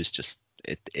those, which is just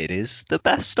it is the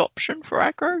best option for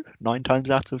aggro 9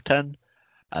 times out of 10.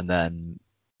 And then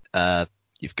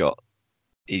you've got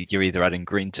you're either adding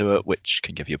green to it, which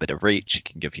can give you a bit of reach, it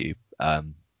can give you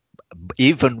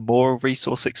even more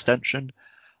resource extension,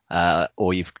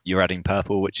 or you're adding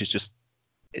purple, which is just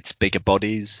it's bigger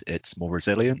bodies, it's more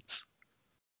resilience.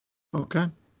 Okay.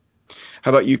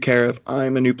 How about you, Kara? If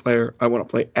I'm a new player, I want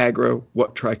to play aggro.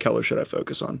 What Tricolor should I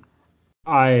focus on?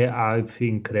 I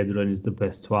think Redrun is the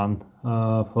best one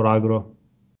for aggro.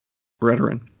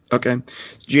 Redoran. Okay.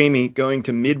 Jamie, going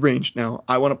to mid-range now.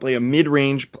 I want to play a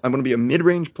mid-range. I want to be a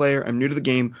mid-range player. I'm new to the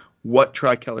game. What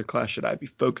Tricolor class should I be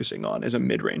focusing on as a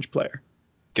mid-range player?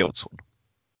 Guildsworn.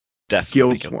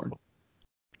 Definitely Guildsworn.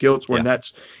 Guildsworn. Yeah.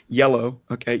 That's yellow.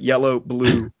 Okay. Yellow,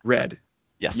 blue, red.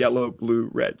 Yes. Yellow, blue,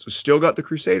 red. So still got the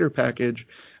Crusader package,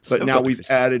 but Still now got the we've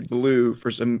Crusader added blue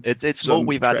for some. It's some more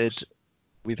we've tricks.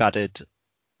 added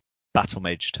Battle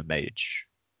Mage to Mage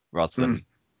rather than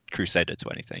Crusader to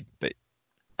anything. But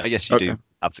I guess you do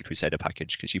have the Crusader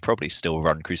package because you probably still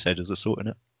run Crusaders Assault in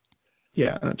it.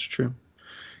 Yeah, that's true.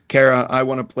 Kara, I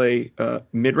want to play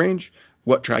mid-range.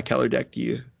 What Tricolor deck do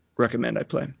you recommend I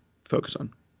play? Focus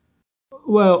on.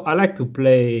 Well, I like to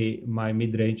play my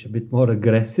mid-range a bit more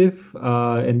aggressive,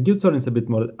 and Guildsorn is a bit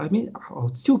more. I mean,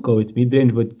 I'll still go with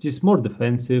mid-range, but it's more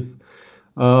defensive.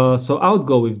 So I would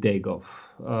go with Dagoff.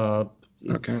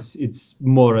 It's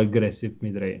more aggressive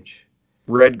mid-range.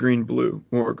 Red, green, blue.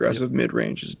 More aggressive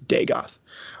mid-range is Dagoth.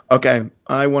 Okay,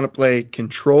 I want to play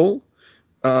control.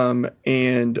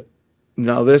 And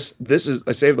now this is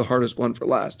I saved the hardest one for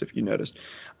last. If you noticed,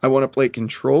 I want to play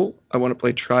control. I want to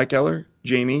play Tricolor.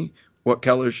 Jamie, what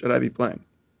color should I be playing?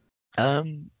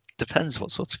 Depends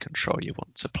what sort of control you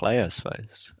want to play, I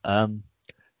suppose.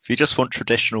 If you just want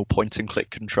traditional point and click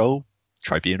control,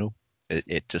 Tribunal.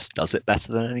 It just does it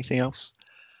better than anything else,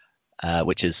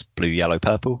 which is blue, yellow,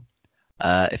 purple.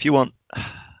 If you want,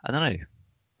 I don't know,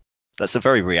 that's a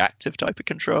very reactive type of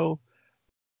control.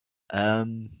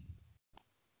 You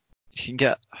can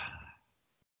get,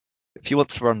 if you want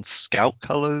to run scout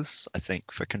colors, I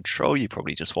think for control you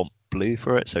probably just want blue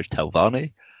for it, so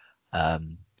Telvanni.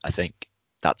 I think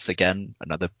that's again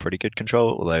another pretty good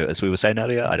control, although as we were saying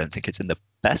earlier, I don't think it's in the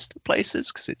best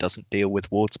places because it doesn't deal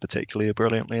with wards particularly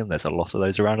brilliantly, and there's a lot of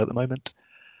those around at the moment.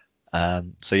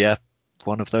 So yeah,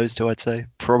 one of those two I'd say,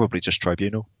 probably just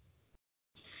Tribunal.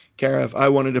 Kara, if I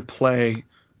wanted to play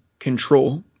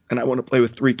control and I want to play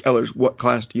with 3 colors, what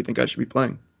class do you think I should be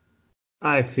playing?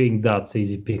 I think that's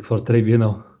easy pick for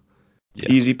Tribunal.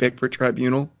 Yeah. Easy pick for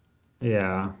Tribunal.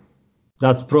 Yeah,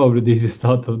 that's probably the easiest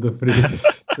out of the 3.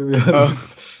 To be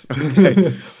honest. Okay.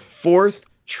 Fourth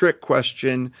trick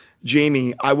question,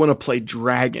 Jamie. I want to play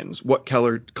dragons. What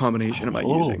color combination am I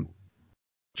using?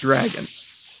 Dragon.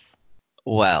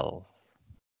 Well,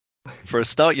 for a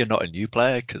start, you're not a new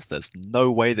player because there's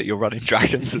no way that you're running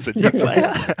dragons as a new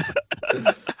player.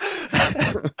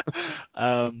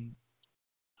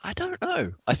 I don't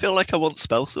know. I feel like I want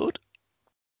Spellsword,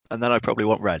 and then I probably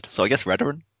want red. So I guess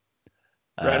Redoran.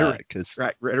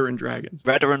 Redoran dragons.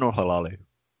 Redoran or Halalu.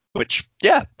 Which,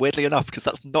 yeah, weirdly enough, because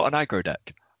that's not an aggro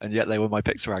deck, and yet they were my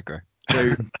picks for aggro.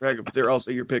 But they're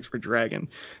also your picks for dragon.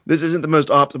 This isn't the most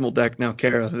optimal deck now,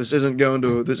 Kara. This isn't going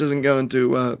to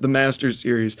the Masters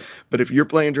series. But if you're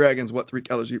playing dragons, what 3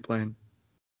 colors are you playing?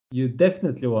 You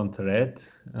definitely want red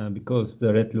because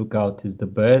the red lookout is the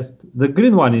best. The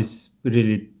green one is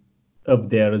really up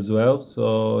there as well,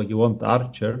 so you want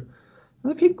Archer.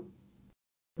 I think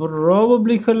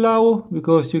probably Halau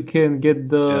because you can get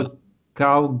the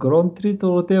cow Grontrit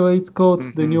or whatever it's called,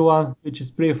 the new one, which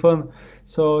is pretty fun.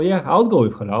 So yeah, I'll go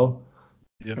with Halau.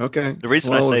 Yeah. Okay. The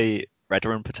reason I say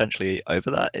Redoran potentially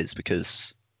over that is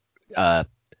because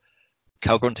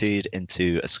Calgrontied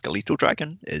into a Skeletal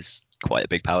Dragon is quite a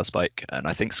big power spike, and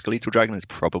I think Skeletal Dragon is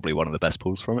probably one of the best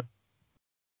pulls from it.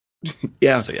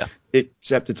 Yeah. So yeah.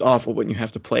 Except it's awful when you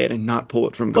have to play it and not pull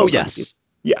it from Oh Golgrunted. yes.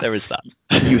 Yeah. There is that.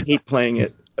 You hate playing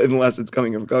it unless it's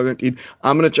coming from Golgrunted.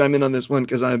 I'm gonna chime in on this one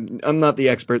because I'm not the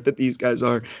expert that these guys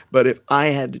are. But if I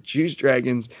had to choose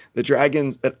dragons, the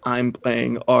dragons that I'm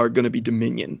playing are gonna be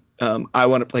Dominion. I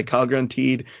want to play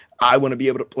Golgrunted. I want to be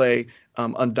able to play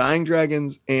Undying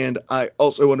Dragons, and I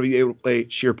also want to be able to play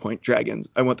Shearpoint Dragons.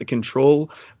 I want the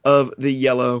control of the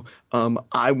yellow.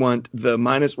 I want the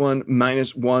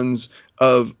 -1/-1s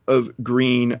of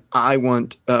green. I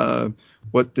want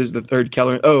what is the third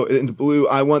color? Oh, in the blue,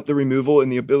 I want the removal and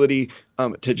the ability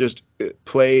to just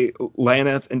play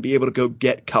Lanneth and be able to go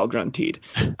get Golgrunted.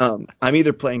 I'm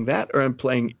either playing that or I'm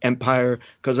playing Empire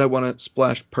because I want to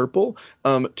splash purple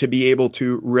to be able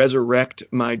to resurrect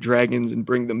my dragons and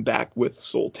bring them back with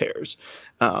Soul Tears.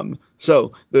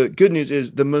 So the good news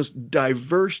is the most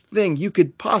diverse thing you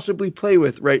could possibly play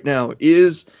with right now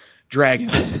is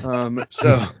dragons.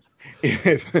 So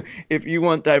if you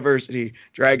want diversity,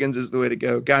 dragons is the way to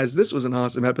go. Guys, this was an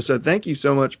awesome episode. Thank you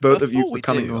so much, both of you, for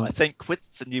coming on. I think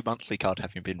with the new monthly card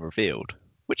having been revealed,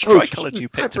 which Oh, tricolor do you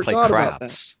shoot, I pick to play forgot about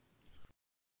crabs?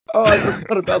 Oh, I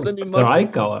forgot about the new monthly.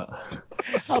 Tricolor.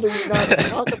 How do we not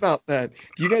talk about that?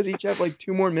 Do you guys each have like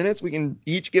 2 more minutes? We can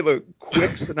each give a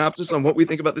quick synopsis on what we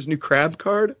think about this new crab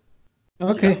card.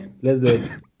 Okay, let's do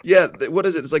it. Yeah, what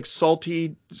is it? It's like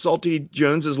Salty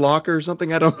Jones's Locker or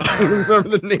something. I don't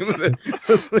remember the name of it.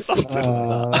 Something like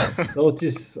that.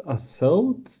 Sotis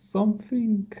Assault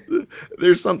something?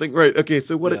 There's something, right. Okay,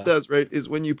 so what Yeah. it does, right, is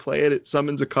when you play it, it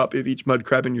summons a copy of each mud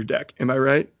crab in your deck. Am I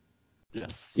right?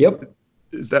 Yes. Yep.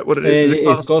 Is that what it is? And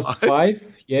Does it costs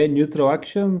 5. Yeah, neutral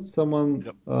action. Summon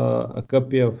Yep. a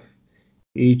copy of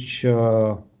each.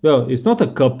 Well, it's not a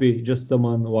copy, just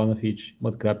summon one of each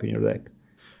mud crab in your deck.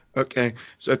 Okay,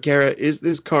 so Kara, is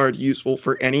this card useful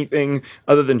for anything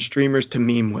other than streamers to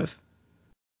meme with?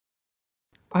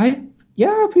 I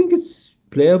think it's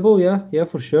playable. Yeah,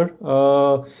 for sure.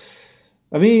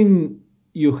 I mean,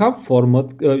 you have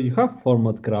format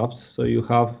crabs. So you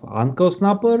have Anko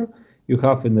Snapper, you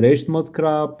have Enraged Mud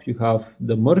Crab, you have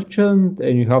the Merchant,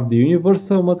 and you have the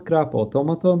Universal Mud Crab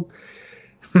Automaton.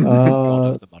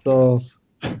 God of the mud crabs.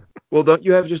 Well, don't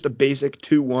you have just a basic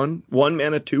 2/1,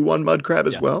 1-mana 2/1 mud crab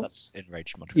as Yeah, well? that's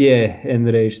enraged mud crab. Yeah,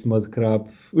 Enraged Mud Crab,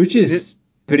 which is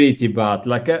pretty bad.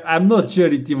 Like I'm not sure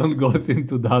it even goes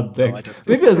into that deck. I don't think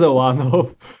Maybe it as a does.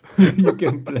 one-off, you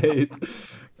can play it.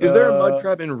 Is there a mud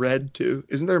crab in red too?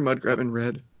 Isn't there a mud crab in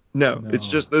red? No, it's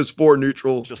just those 4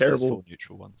 neutral, Just those terrible. 4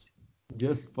 neutral ones.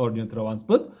 Just 4 neutral ones.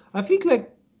 But I think like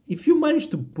if you manage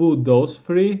to pull those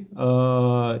 3,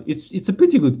 it's a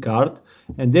pretty good card.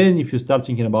 And then if you start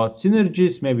thinking about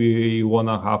synergies, maybe you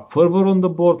wanna have Fervor on the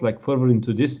board, like Fervor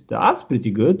into this. That's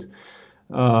pretty good.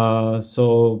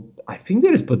 So I think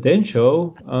there is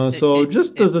potential. So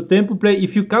just as a tempo play,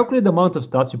 if you calculate the amount of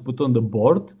stats you put on the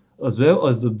board as well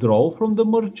as the draw from the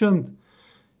Merchant,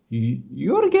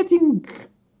 you're getting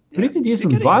pretty you're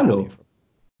decent getting value. from it.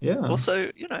 Yeah.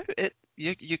 Also,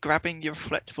 you're grabbing your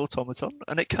reflective automaton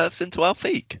and it curves into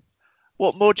Alfiq.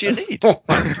 What more do you need? Oh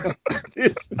my God,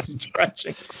 this is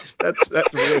stretching. That's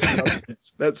real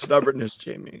stubbornness. That's stubbornness,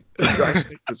 Jamie. Trying to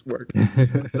make this work.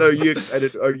 So are you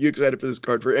excited for this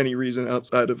card for any reason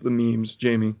outside of the memes,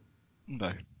 Jamie?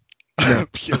 No. No.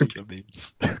 Purely the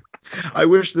memes. I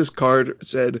wish this card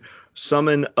said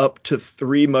summon up to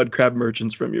 3 mud crab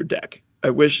merchants from your deck.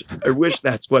 I wish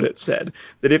that's what it said.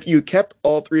 That if you kept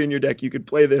all 3 in your deck, you could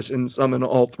play this and summon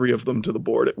all 3 of them to the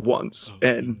board at once,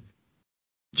 and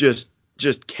just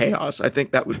chaos. I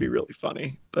think that would be really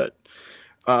funny. But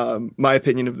my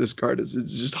opinion of this card is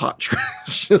it's just hot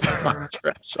trash. Just hot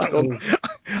trash.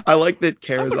 I like that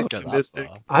Kara's optimistic.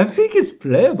 I think it's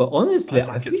playable. Honestly,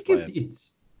 I think playable.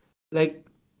 it's like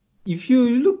if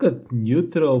you look at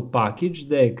neutral package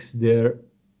decks, they're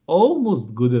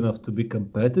almost good enough to be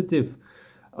competitive.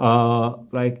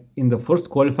 Like in the first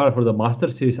qualifier for the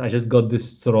Master Series, I just got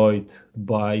destroyed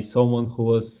by someone who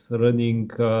was running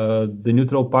the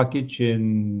neutral package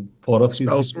in 4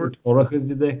 of his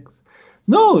decks.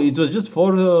 No, it was just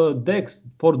 4 decks,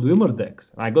 4 Dwemer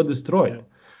decks. I got destroyed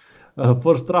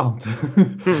first round.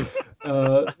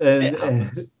 It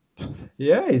happens.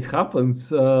 Yeah, it happens.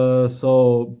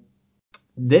 So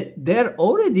they're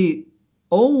already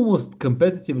almost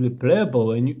competitively playable.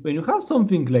 When you have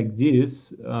something like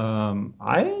this,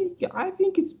 I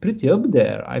think it's pretty up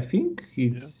there. I think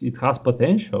it has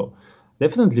potential.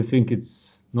 Definitely think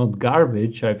it's not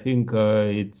garbage. I think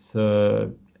it's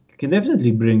can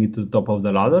definitely bring it to the top of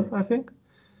the ladder. I think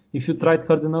if you try it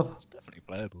hard enough. It's definitely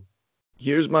playable.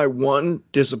 Here's my one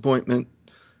disappointment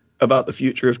about the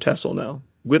future of Tessel now.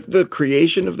 with the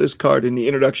creation of this card and the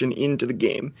introduction into the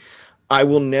game, I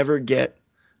will never get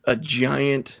a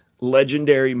giant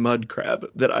legendary mud crab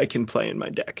that I can play in my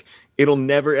deck. It'll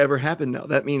never ever happen now.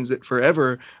 That means that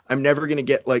forever I'm never going to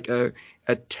get like a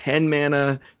 10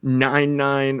 mana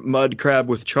 9/9 mud crab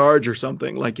with charge or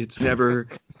something. Like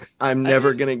I'm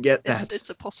never going to get that. It's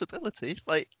a possibility.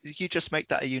 Like, you just make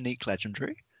that a unique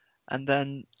legendary, and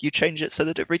then you change it so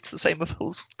that it reads the same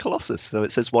as Colossus. So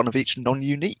it says one of each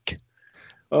non-unique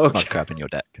mud crab in your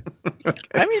deck. Okay.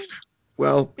 I mean,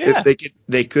 well, yeah. if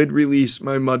they could release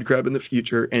my mud crab in the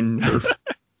future and nerf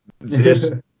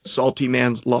this Salty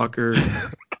Man's Locker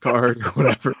card or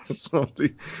whatever,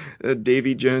 salty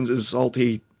Davy Jones's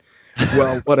salty.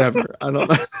 Well, whatever. I don't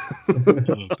know.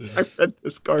 I read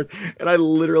this card and I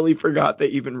literally forgot they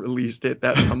even released it.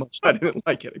 That's how much I didn't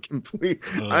like it.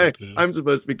 I'm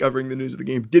supposed to be covering the news of the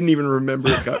game. Didn't even remember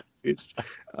it got released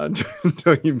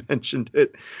until you mentioned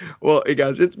it. Well, hey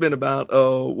guys, it's been about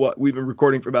we've been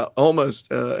recording for about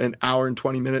almost an hour and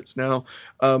 20 minutes now.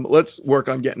 Let's work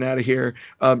on getting out of here.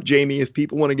 Jamie, if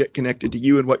people want to get connected to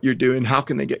you and what you're doing, how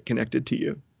can they get connected to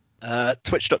you?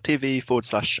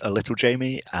 Twitch.tv/a little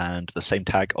Jamie, and the same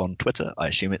tag on Twitter. I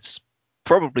assume it's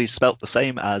probably spelt the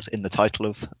same as in the title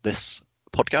of this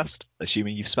podcast,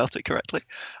 assuming you've spelt it correctly.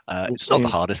 It's not the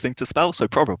hardest thing to spell, so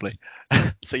probably.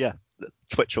 So yeah,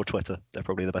 Twitch or Twitter, they're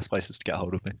probably the best places to get a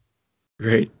hold of me.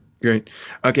 Great.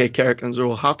 Okay, Carrick and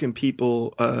Zorl, how can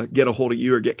people get a hold of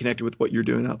you or get connected with what you're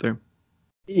doing out there?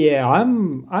 Yeah,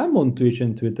 I'm on Twitch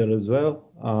and Twitter as well.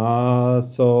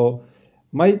 So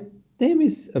my name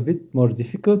is a bit more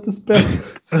difficult to spell,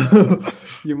 so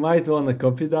you might want to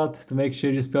copy that to make sure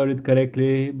you spell it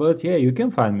correctly. But yeah, you can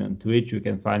find me on Twitch. You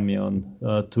can find me on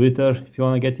Twitter if you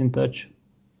want to get in touch.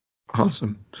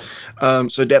 Awesome.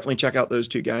 So definitely check out those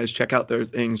two guys. Check out their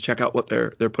things. Check out what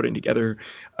they're putting together.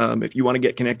 If you want to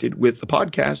get connected with the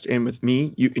podcast and with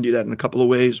me, you can do that in a couple of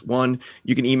ways. One,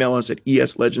 you can email us at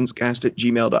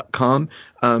eslegendscast@gmail.com.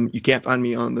 You can't find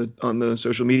me on the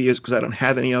social medias because I don't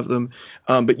have any of them.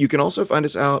 But you can also find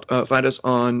us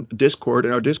on Discord,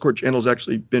 and our Discord channel has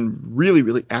actually been really,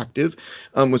 really active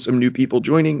with some new people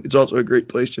joining. It's also a great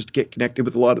place just to get connected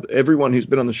with a lot of everyone who's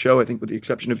been on the show. I think with the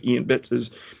exception of Ian Bitts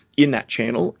is in that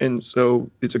channel, and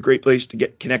so it's a great place to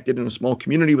get connected in a small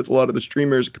community with a lot of the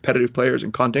streamers, competitive players,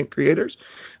 and content creators.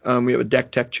 We have a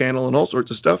deck tech channel and all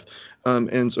sorts of stuff,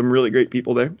 and some really great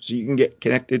people there, so you can get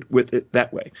connected with it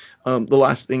that way. The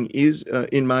last thing is,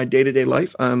 in my day-to-day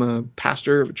life, I'm a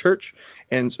pastor of a church,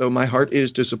 and so my heart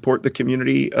is to support the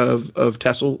community of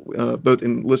Tessel, both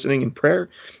in listening and prayer.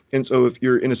 And so if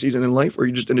you're in a season in life or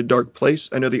you're just in a dark place,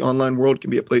 I know the online world can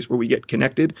be a place where we get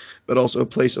connected, but also a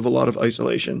place of a lot of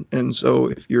isolation. And so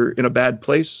if you're in a bad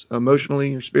place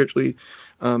emotionally or spiritually,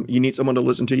 you need someone to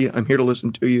listen to you, I'm here to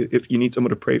listen to you. If you need someone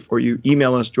to pray for you,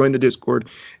 email us, join the Discord,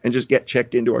 and just get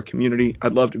checked into our community.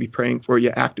 I'd love to be praying for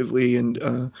you actively and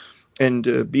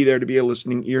be there to be a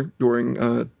listening ear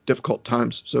during difficult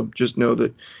times. So just know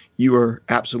that you are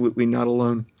absolutely not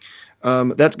alone.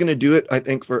 That's going to do it, I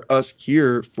think, for us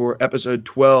here for episode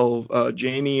 12.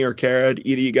 Jamie or Kara, do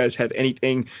either of you guys have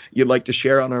anything you'd like to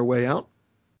share on our way out?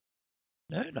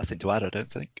 No, nothing to add, I don't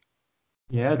think.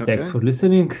 Yeah, thanks for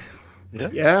listening.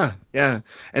 Yeah.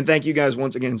 And thank you guys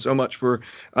once again so much for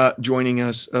joining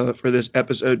us for this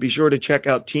episode. Be sure to check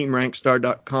out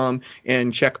teamrankstar.com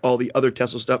and check all the other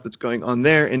Tesla stuff that's going on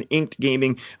there. And Inked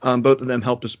Gaming, both of them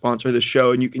help to sponsor the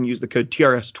show. And you can use the code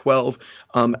TRS12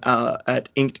 at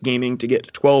Inked Gaming to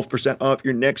get 12% off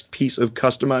your next piece of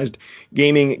customized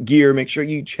gaming gear. Make sure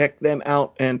you check them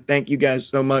out. And thank you guys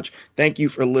so much. Thank you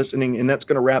for listening. And that's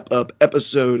going to wrap up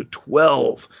episode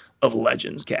 12 of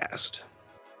Legends Cast.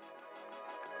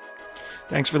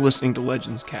 Thanks for listening to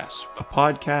Legends Cast, a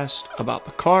podcast about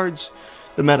the cards,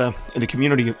 the meta, and the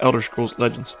community of Elder Scrolls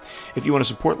Legends. If you want to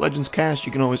support Legends Cast,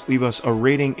 you can always leave us a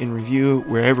rating and review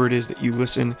wherever it is that you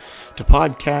listen to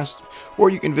podcasts, or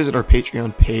you can visit our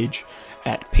Patreon page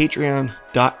at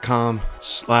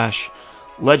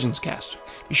patreon.com/legendscast.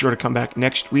 Be sure to come back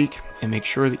next week and make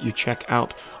sure that you check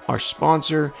out our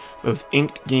sponsor, both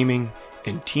Inked Gaming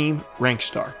and Team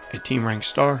Rankstar at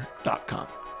teamrankstar.com.